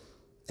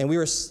 and we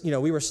were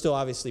still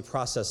obviously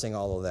processing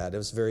all of that. It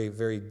was a very,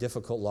 very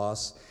difficult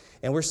loss,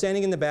 and we're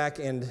standing in the back,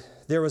 and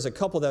there was a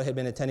couple that had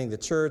been attending the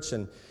church,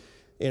 and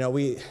you know,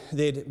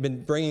 they'd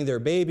been bringing their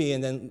baby,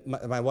 and then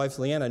my wife,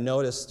 Leanna,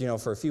 noticed, you know,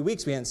 for a few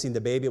weeks we hadn't seen the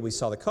baby, we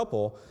saw the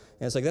couple,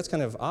 and it's like, that's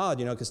kind of odd,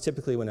 you know, because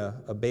typically when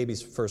a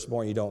baby's first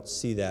born, you don't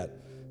see that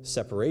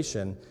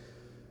separation.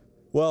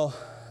 Well,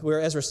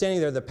 as we're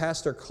standing there, the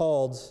pastor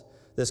called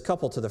this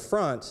couple to the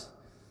front,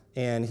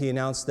 and he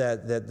announced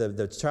that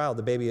the child,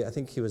 the baby, I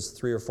think he was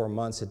 3 or 4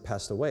 months, had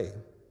passed away.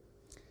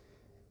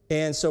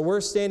 And so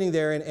we're standing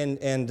there,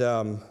 and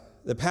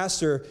the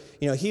pastor,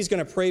 you know, he's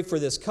going to pray for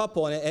this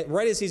couple, and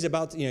right as he's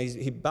about to, you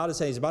know, he bowed his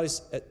head,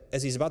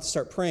 as he's about to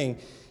start praying,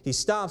 he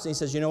stops and he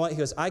says, you know what? He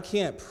goes, I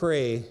can't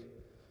pray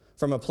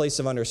from a place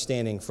of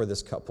understanding for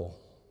this couple.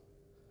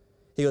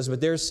 He goes,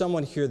 but there's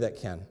someone here that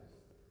can.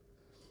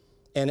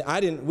 And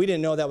we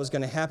didn't know that was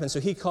going to happen, so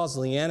he calls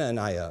Leanna and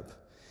I up.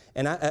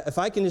 And if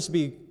I can just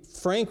be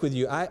frank with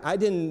you, I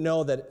didn't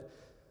know that,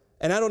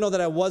 and I don't know that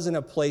I was in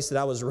a place that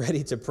I was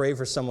ready to pray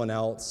for someone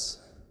else,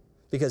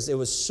 because it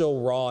was so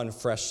raw and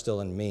fresh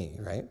still in me,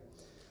 right?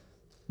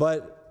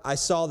 But I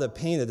saw the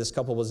pain that this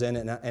couple was in,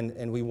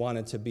 and we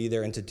wanted to be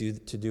there and to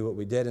do what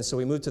we did. And so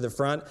we moved to the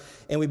front,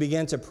 and we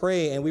began to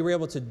pray, and we were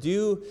able to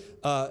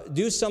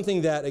do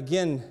something that,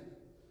 again,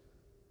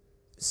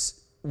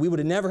 we would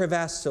have never have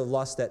asked to have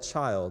lost that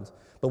child,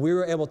 but we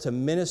were able to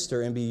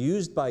minister and be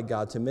used by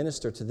God to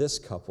minister to this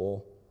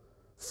couple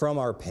from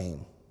our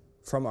pain,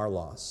 from our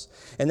loss.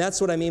 And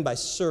that's what I mean by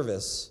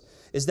service,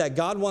 is that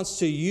God wants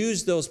to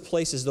use those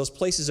places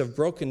of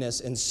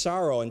brokenness and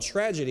sorrow and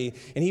tragedy,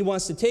 and he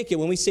wants to take it.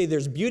 When we say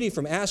there's beauty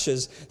from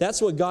ashes,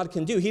 that's what God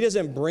can do. He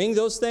doesn't bring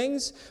those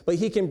things, but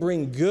he can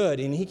bring good,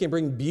 and he can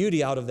bring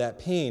beauty out of that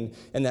pain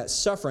and that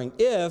suffering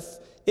if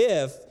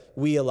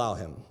we allow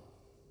him.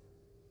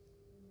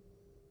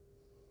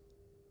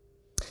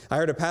 I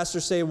heard a pastor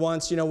say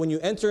once, you know, when you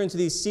enter into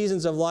these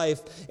seasons of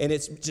life and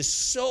it's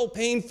just so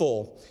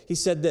painful, he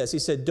said this, he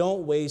said,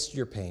 don't waste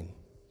your pain.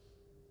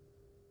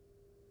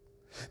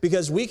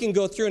 Because we can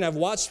go through, and I've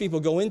watched people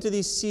go into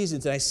these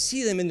seasons, and I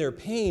see them in their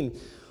pain,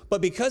 but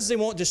because they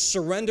won't just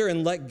surrender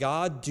and let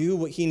God do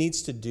what he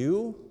needs to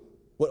do,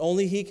 what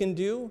only he can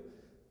do,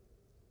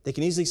 they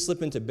can easily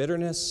slip into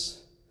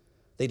bitterness.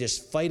 They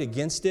just fight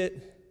against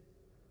it.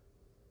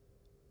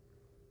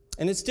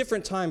 And it's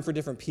different time for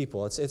different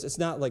people. It's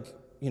not like,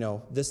 you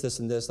know, this,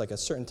 and this, like a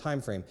certain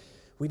time frame.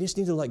 We just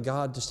need to let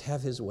God just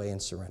have his way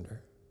and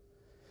surrender.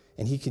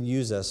 And he can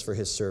use us for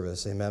his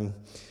service. Amen.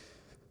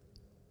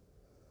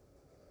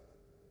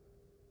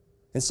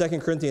 In 2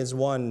 Corinthians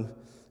 1,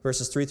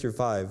 verses 3 through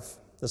 5,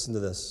 listen to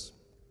this.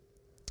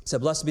 It said,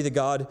 blessed be the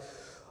God,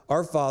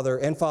 our Father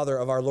and Father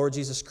of our Lord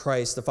Jesus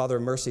Christ, the Father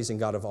of mercies and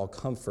God of all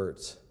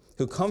comfort,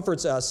 who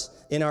comforts us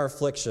in our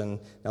affliction.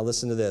 Now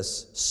listen to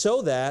this.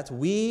 So that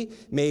we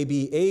may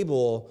be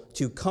able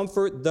to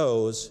comfort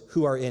those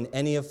who are in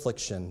any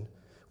affliction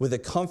with the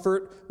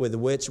comfort with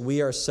which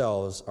we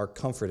ourselves are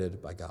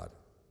comforted by God.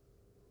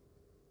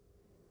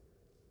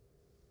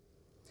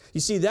 You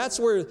see, that's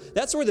where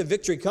the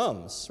victory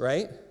comes,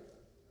 right?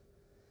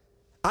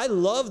 I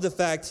love the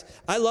fact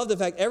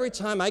every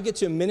time I get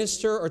to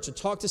minister or to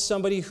talk to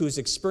somebody who's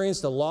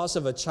experienced the loss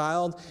of a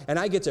child, and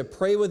I get to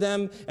pray with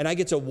them, and I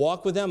get to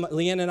walk with them,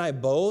 Leanne and I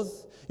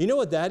both, you know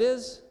what that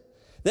is?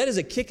 That is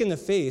a kick in the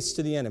face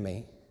to the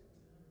enemy.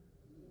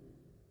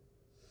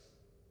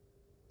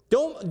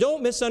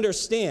 Don't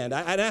misunderstand.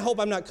 I hope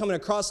I'm not coming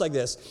across like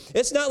this.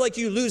 It's not like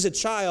you lose a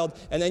child,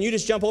 and then you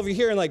just jump over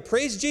here and like,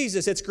 praise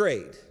Jesus, it's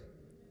great.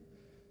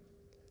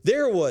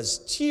 There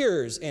was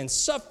tears and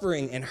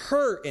suffering and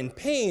hurt and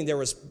pain. There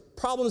was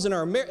problems in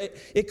our marriage.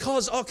 It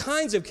caused all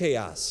kinds of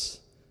chaos.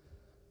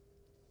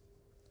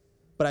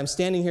 But I'm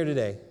standing here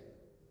today.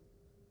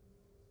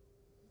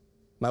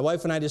 My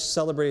wife and I just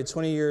celebrated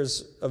 20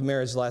 years of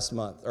marriage last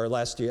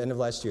year, end of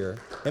last year.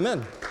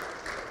 Amen.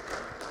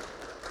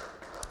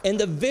 And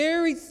the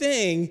very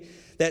thing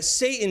that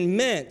Satan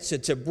meant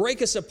to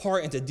break us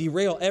apart and to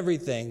derail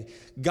everything,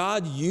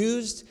 God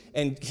used,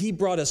 and he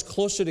brought us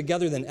closer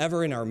together than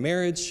ever in our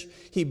marriage.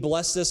 He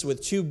blessed us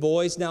with 2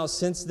 boys now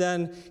since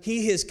then.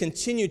 He has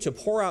continued to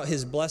pour out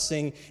his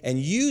blessing and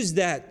use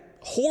that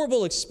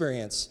horrible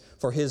experience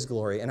for his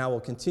glory. And I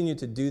will continue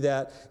to do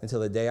that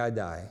until the day I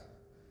die,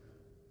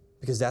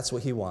 because that's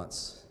what he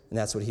wants, and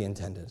that's what he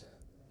intended.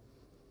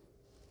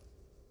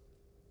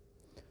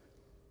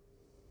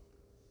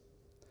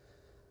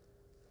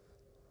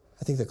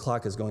 I think the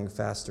clock is going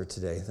faster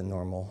today than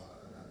normal.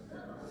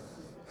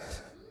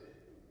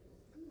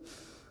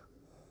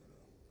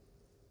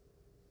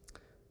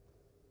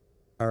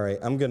 All right,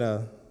 I'm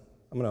gonna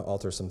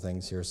alter some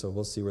things here, so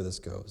we'll see where this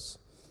goes.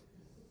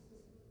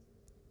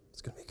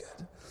 It's gonna be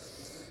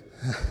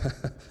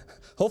good.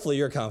 Hopefully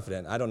you're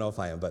confident. I don't know if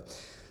I am, but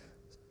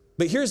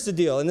here's the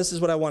deal, and this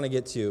is what I want to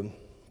get to.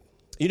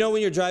 You know,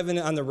 when you're driving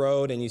on the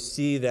road and you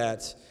see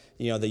that,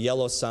 you know, the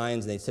yellow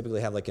signs, and they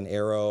typically have like an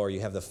arrow, or you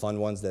have the fun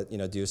ones that, you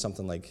know, do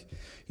something like,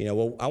 you know,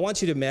 well, I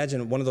want you to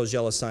imagine one of those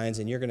yellow signs,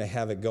 and you're going to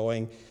have it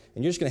going,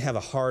 and you're just going to have a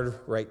hard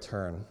right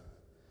turn,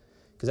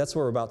 because that's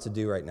what we're about to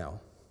do right now,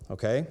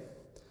 okay?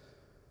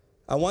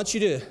 I want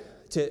you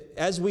to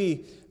as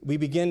we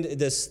begin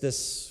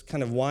this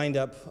kind of wind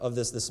up of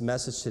this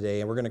message today,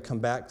 and we're going to come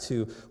back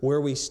to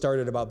where we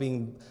started about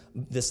being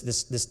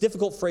this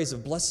difficult phrase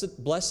of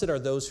blessed are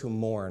those who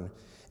mourn.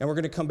 And we're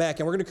going to come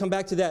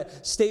back to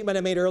that statement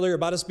I made earlier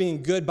about us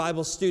being good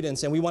Bible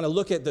students, and we want to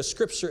look at the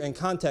Scripture in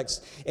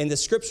context, and the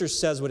Scripture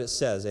says what it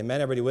says. Amen?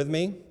 Everybody with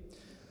me?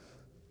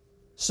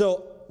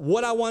 So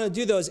what I want to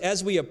do, though, is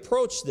as we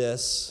approach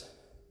this,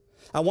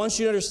 I want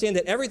you to understand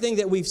that everything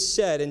that we've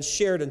said and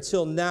shared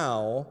until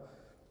now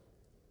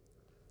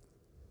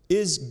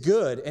is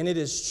good, and it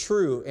is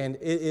true, and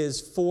it is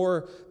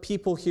for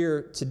people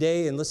here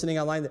today and listening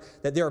online,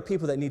 that there are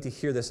people that need to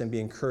hear this and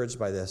be encouraged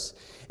by this.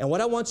 And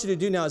what I want you to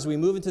do now as we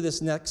move into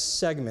this next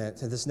segment,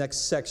 to this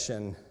next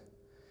section,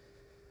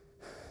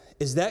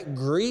 is that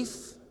grief,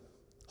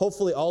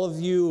 hopefully all of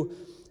you,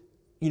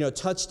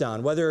 touched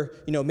on, whether,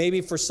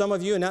 maybe for some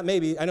of you, and not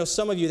maybe, I know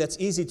some of you that's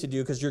easy to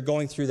do because you're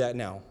going through that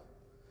now.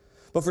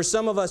 But for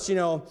some of us,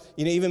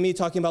 even me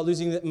talking about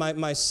losing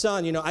my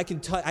son, I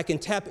can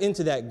tap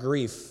into that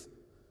grief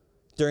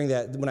during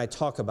that when I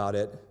talk about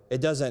it.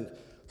 It doesn't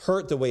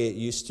hurt the way it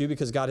used to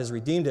because God has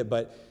redeemed it,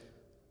 but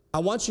I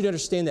want you to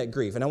understand that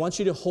grief, and I want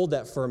you to hold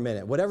that for a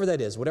minute. Whatever that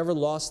is, whatever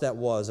loss that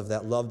was of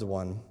that loved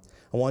one,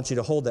 I want you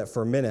to hold that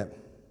for a minute.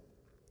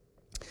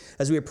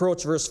 As we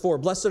approach verse 4,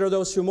 blessed are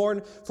those who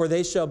mourn, for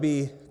they shall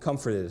be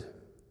comforted.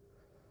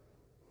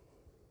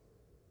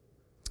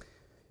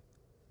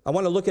 I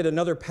want to look at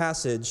another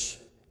passage,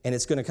 and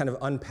it's going to kind of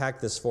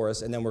unpack this for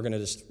us, and then we're going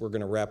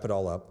to wrap it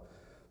all up.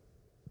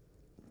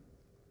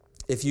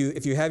 If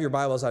you have your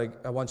Bibles, I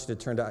want you to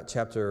turn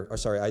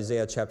to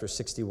Isaiah chapter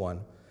 61.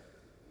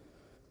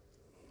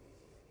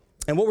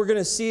 And what we're going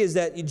to see is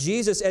that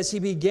Jesus, as he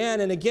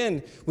began, and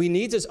again, we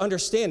need to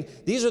understand,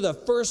 these are the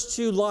first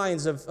 2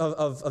 lines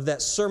of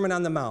that Sermon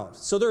on the Mount.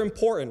 So they're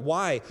important.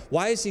 Why?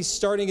 Why is he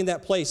starting in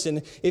that place?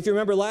 And if you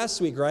remember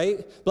last week,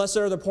 right? Blessed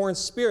are the poor in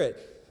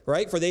spirit.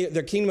 Right? For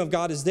the kingdom of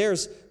God is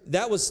theirs.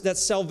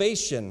 That's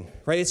salvation,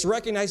 right? It's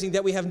recognizing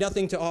that we have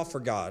nothing to offer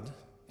God,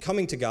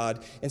 coming to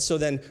God, and so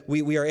then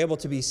we are able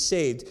to be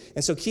saved.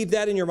 And so keep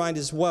that in your mind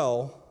as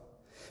well.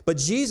 But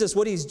Jesus,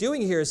 what he's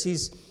doing here is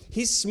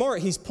he's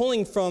smart. He's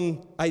pulling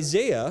from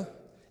Isaiah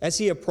as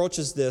he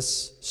approaches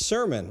this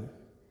sermon.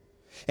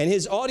 And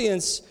his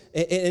audience,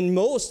 and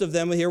most of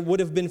them here,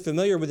 would have been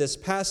familiar with this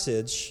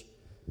passage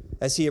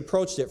as he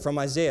approached it from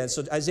Isaiah.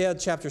 So Isaiah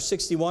chapter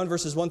 61,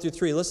 verses 1 through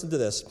 3, listen to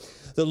this.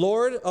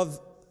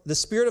 The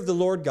Spirit of the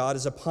Lord God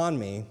is upon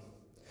me,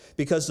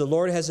 because the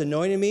Lord has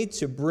anointed me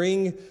to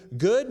bring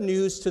good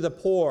news to the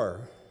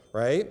poor,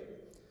 right?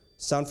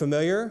 Sound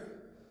familiar?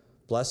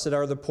 Blessed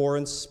are the poor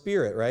in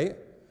spirit, right?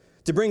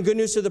 To bring good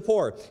news to the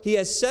poor. He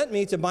has sent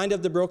me to bind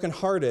up the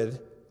brokenhearted,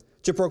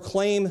 to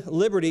proclaim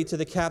liberty to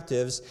the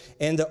captives,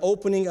 and the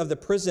opening of the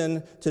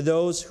prison to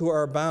those who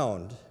are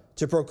bound,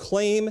 to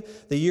proclaim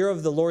the year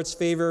of the Lord's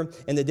favor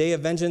and the day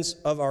of vengeance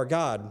of our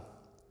God,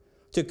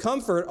 to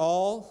comfort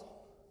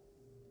all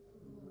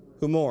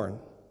who mourn,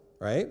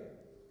 right?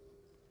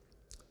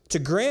 To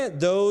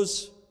grant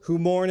those who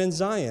mourn in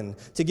Zion,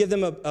 to give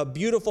them a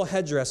beautiful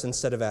headdress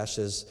instead of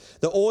ashes,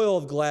 the oil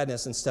of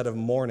gladness instead of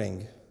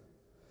mourning,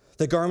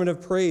 the garment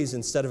of praise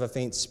instead of a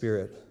faint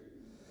spirit,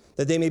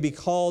 that they may be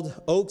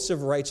called oaks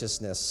of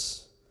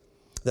righteousness,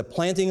 the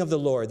planting of the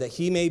Lord, that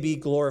he may be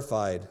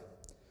glorified.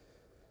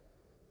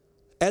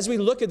 As we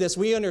look at this,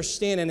 we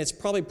understand, and it's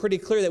probably pretty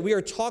clear, that we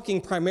are talking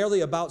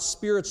primarily about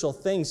spiritual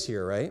things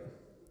here, right?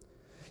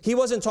 He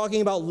wasn't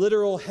talking about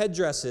literal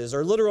headdresses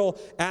or literal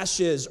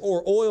ashes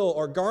or oil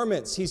or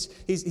garments.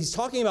 He's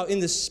talking about in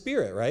the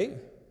spirit, right?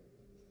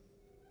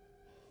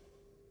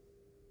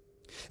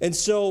 And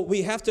so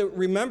we have to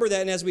remember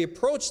that, and as we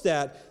approach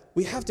that,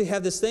 we have to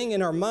have this thing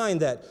in our mind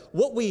that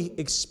what we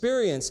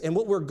experience and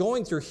what we're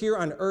going through here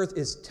on earth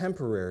is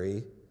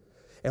temporary,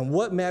 and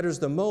what matters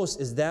the most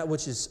is that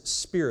which is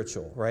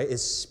spiritual, right?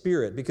 Is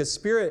spirit, because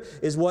spirit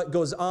is what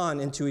goes on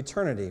into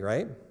eternity,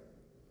 right?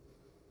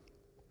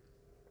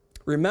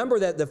 Remember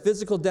that the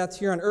physical death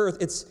here on earth,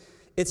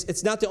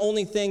 it's not the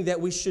only thing that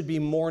we should be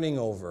mourning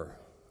over.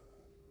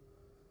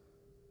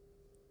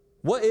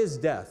 What is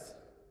death?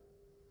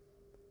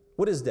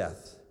 What is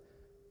death?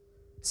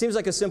 Seems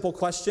like a simple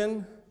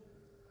question,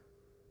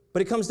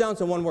 but it comes down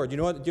to one word. Do you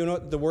know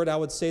what the word I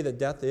would say that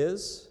death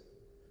is?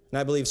 And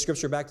I believe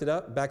Scripture backs it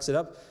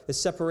up, is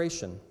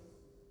separation.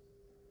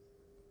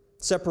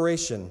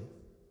 Separation.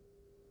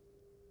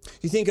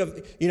 You think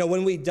of,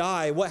 when we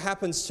die, what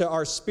happens to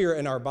our spirit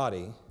and our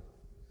body?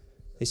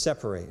 They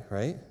separate,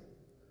 right?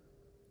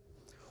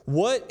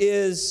 What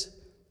is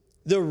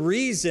the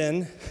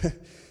reason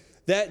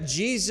that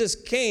Jesus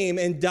came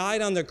and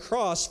died on the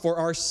cross for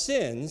our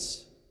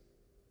sins?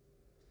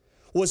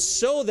 Was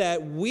so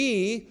that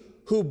we,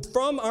 who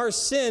from our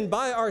sin,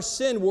 by our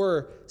sin,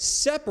 were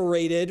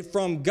separated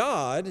from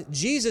God,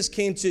 Jesus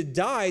came to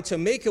die to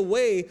make a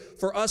way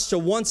for us to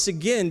once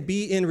again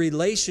be in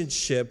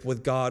relationship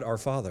with God our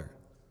Father.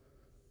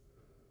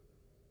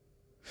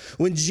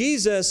 When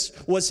Jesus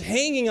was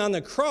hanging on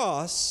the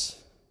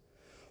cross,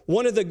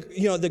 one of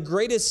the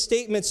greatest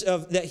statements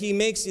that he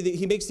makes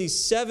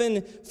these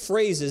 7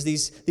 phrases,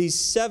 these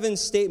 7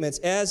 statements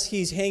as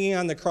he's hanging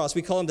on the cross.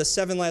 We call them the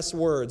 7 last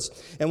words.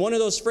 And one of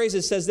those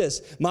phrases says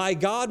this: my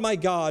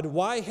God,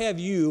 why have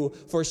you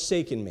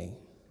forsaken me?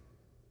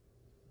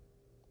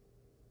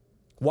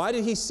 Why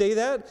did he say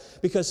that?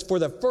 Because for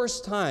the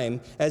first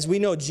time, as we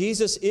know,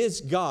 Jesus is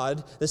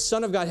God, the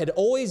Son of God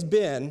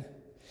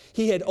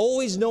He had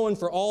always known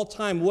for all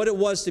time what it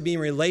was to be in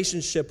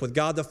relationship with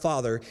God the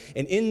Father.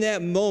 And in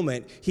that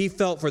moment, he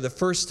felt for the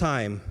first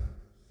time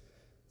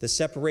the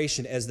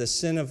separation as the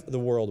sin of the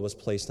world was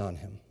placed on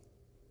him.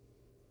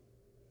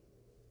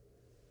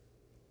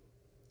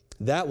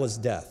 That was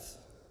death.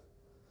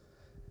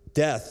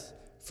 Death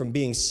from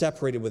being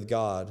separated with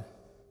God.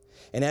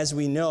 And as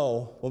we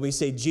know, when we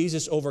say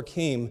Jesus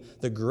overcame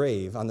the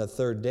grave on the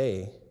 3rd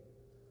day,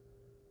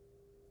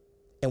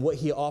 and what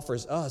he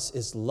offers us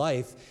is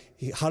life.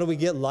 How do we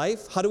get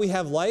life? How do we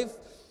have life?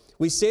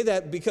 We say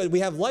that because we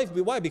have life.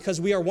 Why? Because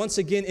we are once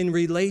again in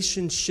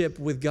relationship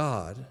with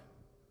God.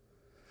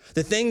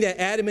 The thing that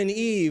Adam and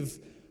Eve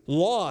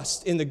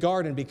lost in the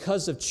garden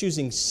because of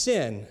choosing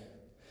sin,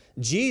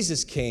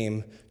 Jesus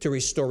came to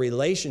restore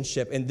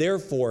relationship and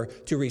therefore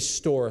to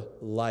restore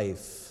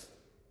life.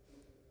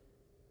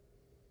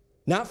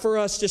 Not for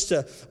us just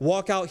to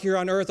walk out here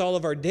on earth all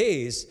of our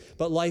days,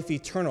 but life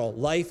eternal,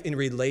 life in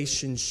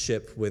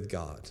relationship with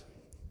God.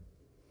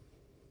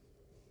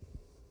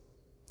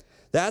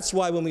 That's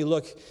why when we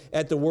look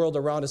at the world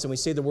around us and we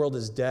say the world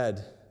is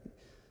dead,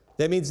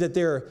 that means that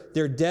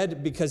they're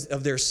dead because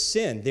of their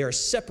sin. They are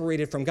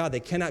separated from God. They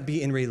cannot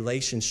be in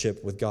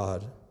relationship with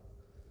God.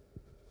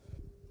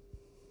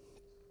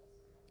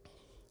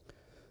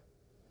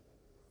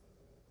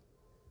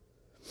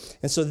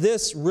 And so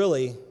this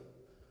really,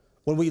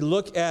 when we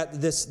look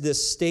at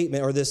this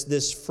statement or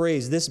this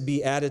phrase, this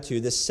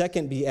beatitude, this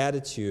second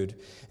beatitude,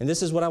 and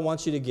this is what I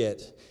want you to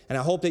get. And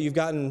I hope that you've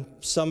gotten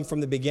some from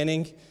the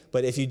beginning,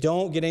 but if you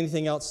don't get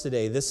anything else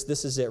today, this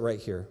is it right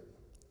here.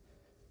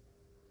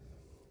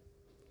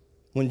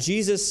 When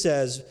Jesus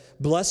says,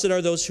 "Blessed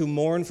are those who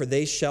mourn, for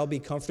they shall be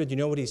comforted," you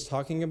know what he's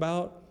talking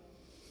about?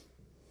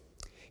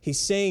 He's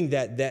saying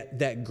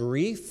that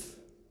grief,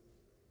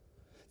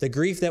 the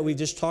grief that we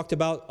just talked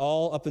about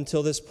all up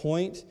until this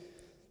point,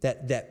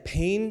 that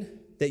pain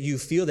that you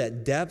feel,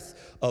 that depth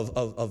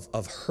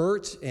of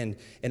hurt and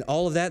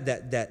all of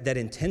that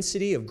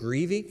intensity of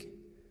grieving,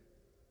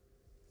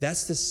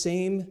 that's the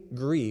same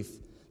grief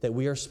that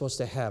we are supposed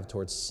to have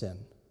towards sin.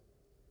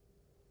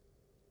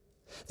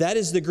 That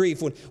is the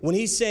grief. When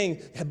he's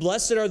saying,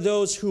 blessed are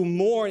those who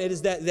mourn, it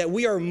is that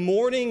we are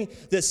mourning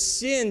the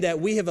sin that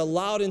we have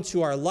allowed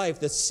into our life,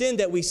 the sin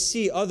that we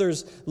see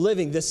others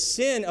living, the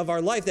sin of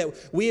our life that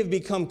we have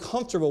become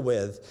comfortable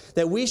with,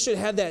 that we should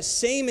have that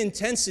same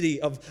intensity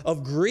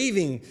of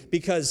grieving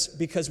because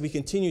we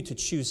continue to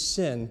choose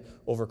sin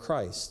over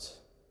Christ.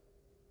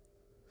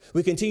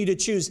 We continue to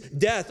choose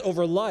death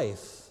over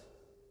life.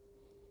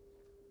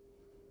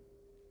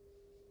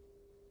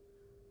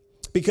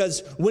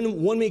 Because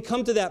when we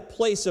come to that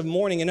place of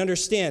mourning and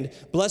understand,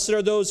 blessed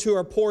are those who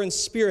are poor in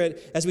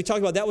spirit, as we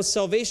talked about, that was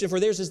salvation, for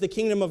theirs is the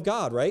kingdom of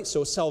God, right?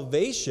 So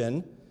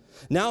salvation,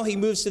 now he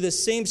moves to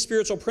this same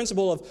spiritual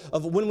principle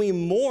of when we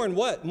mourn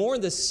what?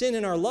 Mourn the sin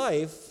in our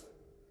life,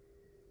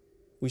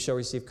 we shall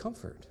receive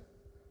comfort.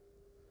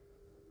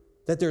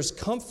 That there's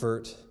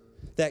comfort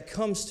that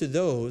comes to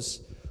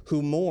those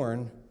who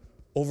mourn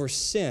over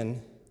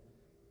sin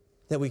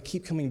that we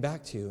keep coming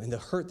back to and the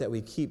hurt that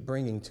we keep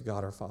bringing to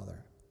God our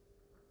Father.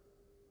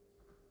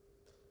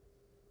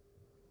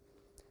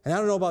 And I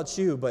don't know about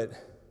you, but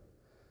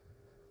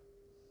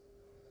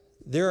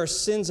there are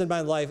sins in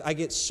my life, I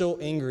get so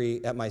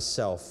angry at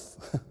myself.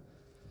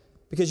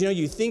 Because,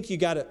 you think you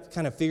got it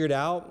kind of figured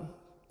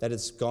out, that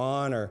it's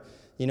gone, or,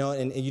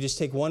 and you just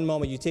take one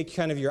moment, you take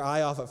kind of your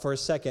eye off it for a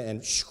second,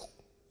 and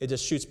it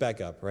just shoots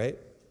back up, right?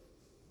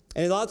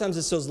 And a lot of times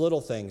it's those little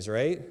things,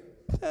 right?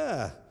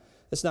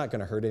 It's not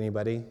going to hurt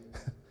anybody.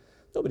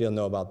 Nobody will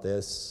know about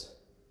this.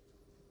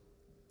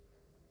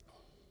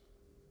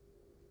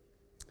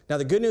 Now,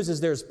 the good news is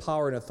there's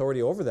power and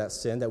authority over that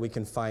sin, that we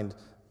can find,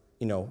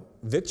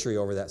 victory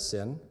over that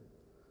sin.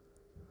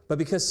 But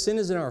because sin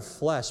is in our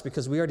flesh,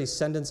 because we are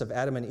descendants of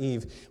Adam and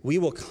Eve, we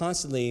will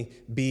constantly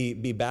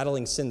be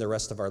battling sin the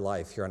rest of our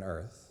life here on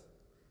earth.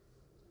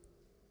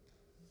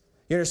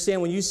 You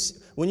understand,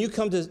 when you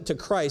come to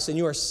Christ and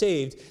you are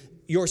saved,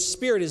 your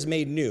spirit is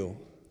made new.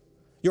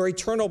 Your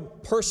eternal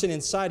person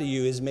inside of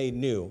you is made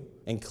new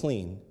and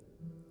clean.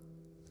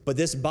 But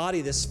this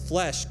body, this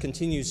flesh,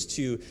 continues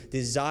to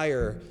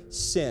desire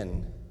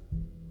sin.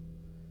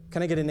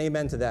 Can I get an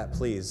amen to that,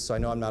 please, so I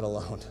know I'm not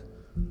alone?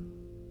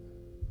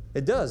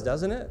 It does,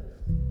 doesn't it?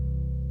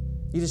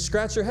 You just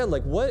scratch your head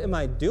like, what am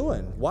I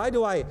doing? Why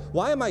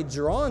am I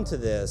drawn to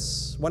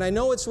this when I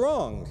know it's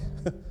wrong?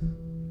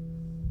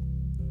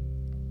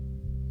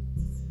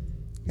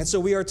 And so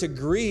we are to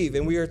grieve,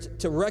 and we are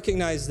to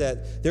recognize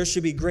that there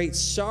should be great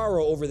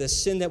sorrow over the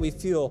sin that we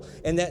feel,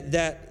 and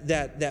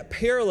that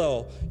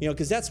parallel,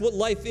 because that's what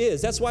life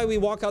is. That's why we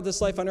walk out this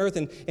life on earth,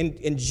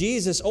 and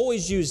Jesus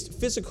always used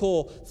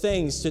physical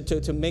things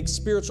to make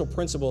spiritual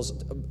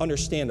principles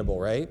understandable,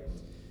 right?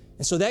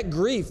 And so that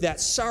grief,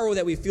 that sorrow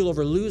that we feel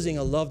over losing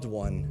a loved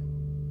one,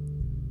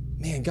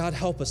 man, God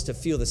help us to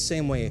feel the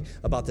same way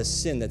about the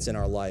sin that's in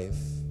our life.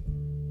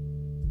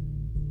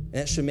 And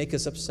that should make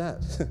us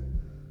upset.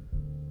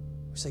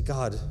 We say,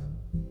 God,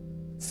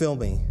 fill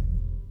me.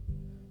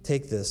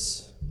 Take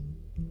this.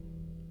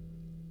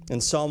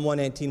 In Psalm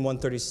 119,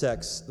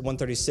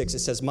 136, it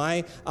says,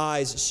 my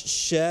eyes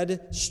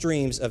shed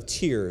streams of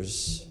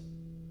tears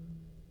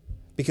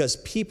because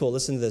people,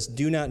 listen to this,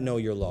 do not know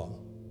your law.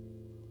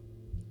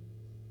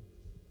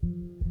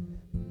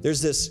 There's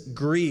this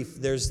grief,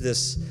 there's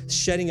this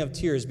shedding of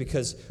tears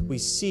because we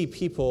see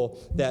people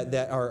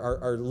that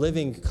are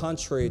living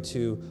contrary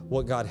to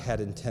what God had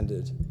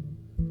intended.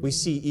 We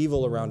see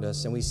evil around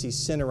us and we see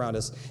sin around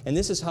us. And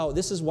this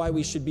is why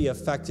we should be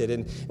affected.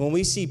 And when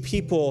we see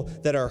people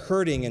that are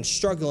hurting and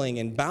struggling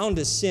and bound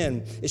to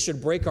sin, it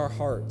should break our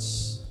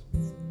hearts.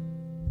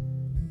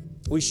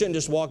 We shouldn't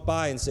just walk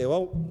by and say,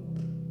 well,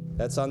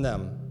 that's on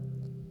them.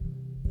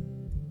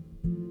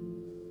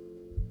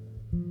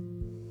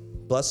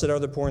 Blessed are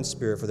the poor in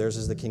spirit, for theirs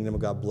is the kingdom of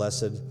God.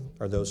 Blessed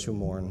are those who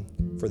mourn,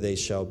 for they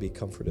shall be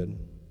comforted.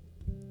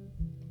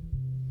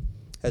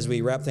 As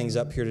we wrap things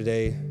up here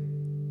today,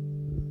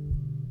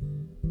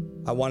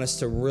 I want us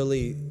to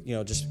really,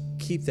 just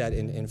keep that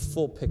in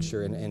full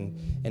picture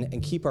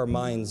and keep our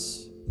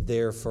minds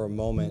there for a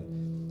moment.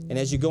 And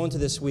as you go into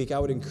this week, I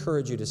would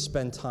encourage you to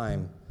spend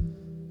time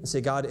and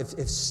say, God,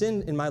 if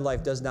sin in my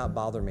life does not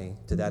bother me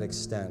to that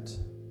extent,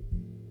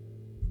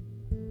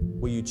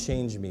 will you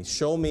change me?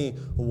 Show me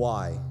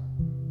why.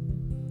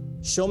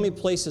 Show me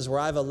places where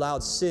I've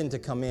allowed sin to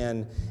come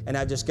in and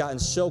I've just gotten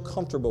so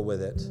comfortable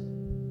with it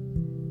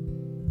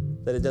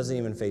that it doesn't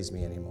even faze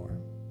me anymore.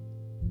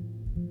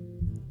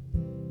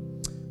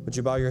 Would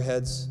you bow your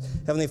heads?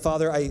 Heavenly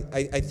Father,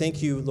 I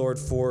thank you, Lord,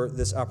 for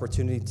this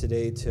opportunity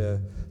today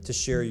to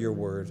share your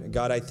word.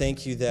 God, I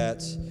thank you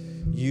that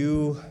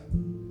you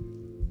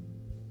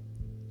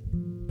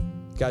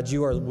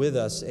are with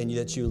us and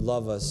that you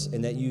love us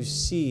and that you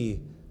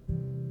see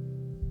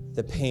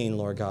the pain,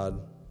 Lord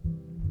God.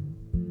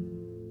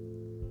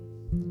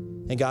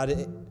 And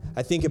God,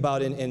 I think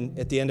about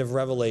at the end of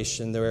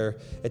Revelation where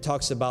it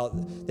talks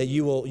about that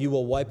you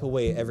will wipe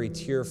away every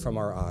tear from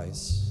our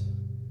eyes.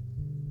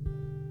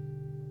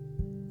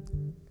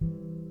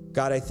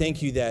 God, I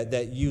thank you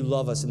that you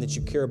love us and that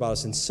you care about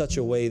us in such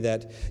a way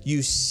that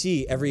you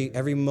see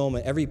every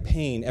moment, every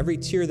pain, every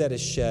tear that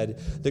is shed,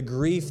 the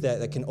grief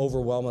that can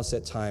overwhelm us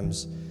at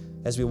times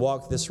as we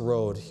walk this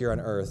road here on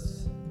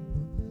earth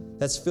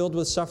that's filled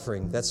with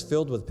suffering, that's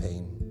filled with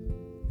pain.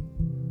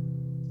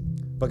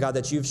 But God,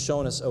 that you've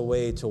shown us a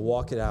way to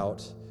walk it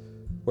out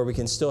where we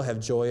can still have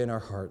joy in our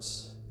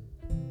hearts.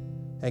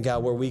 And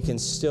God, where we can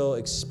still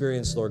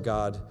experience, Lord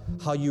God,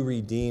 how you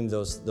redeem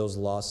those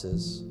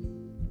losses.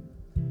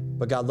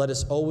 But God, let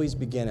us always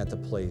begin at the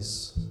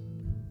place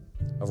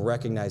of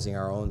recognizing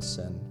our own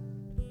sin.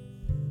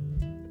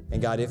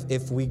 And God,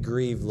 if we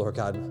grieve, Lord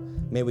God,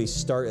 may we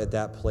start at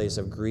that place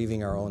of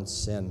grieving our own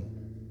sin.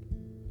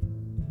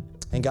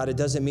 And God, it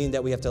doesn't mean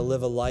that we have to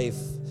live a life,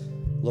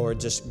 Lord,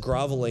 just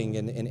groveling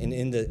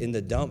in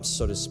the dumps,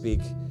 so to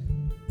speak.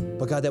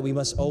 But God, that we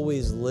must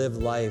always live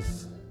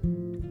life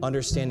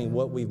understanding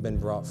what we've been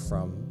brought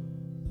from.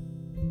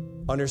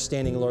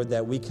 Understanding, Lord,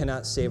 that we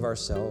cannot save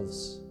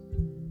ourselves.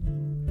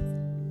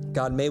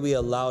 God, may we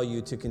allow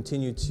you to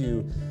continue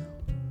to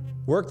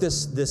work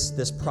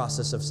this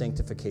process of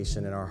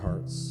sanctification in our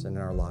hearts and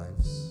in our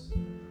lives.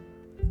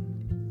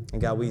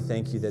 And God, we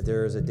thank you that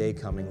there is a day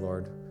coming,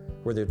 Lord,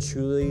 where there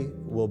truly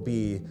will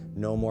be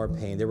no more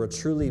pain. There will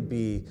truly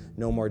be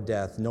no more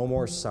death, no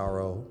more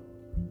sorrow.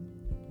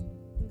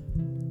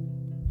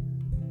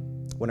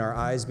 When our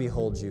eyes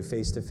behold you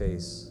face to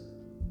face.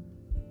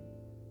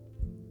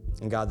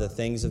 And God, the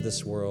things of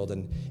this world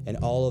and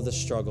all of the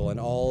struggle and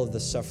all of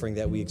the suffering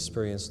that we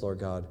experience, Lord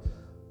God,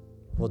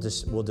 will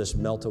just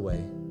melt away.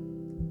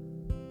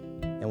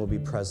 And we'll be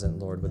present,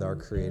 Lord, with our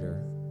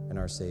Creator and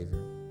our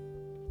Savior.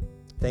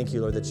 Thank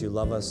you, Lord, that you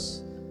love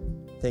us.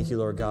 Thank you,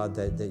 Lord God,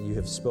 that you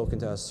have spoken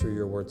to us through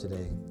your word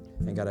today.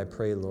 And God, I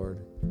pray, Lord,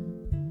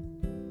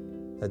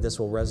 that this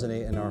will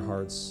resonate in our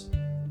hearts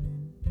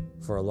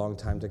for a long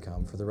time to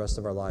come, for the rest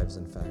of our lives,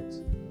 in fact.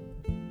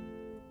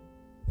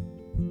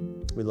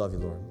 We love you,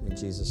 Lord, in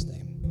Jesus'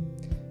 name.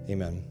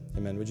 Amen.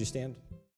 Amen. Would you stand?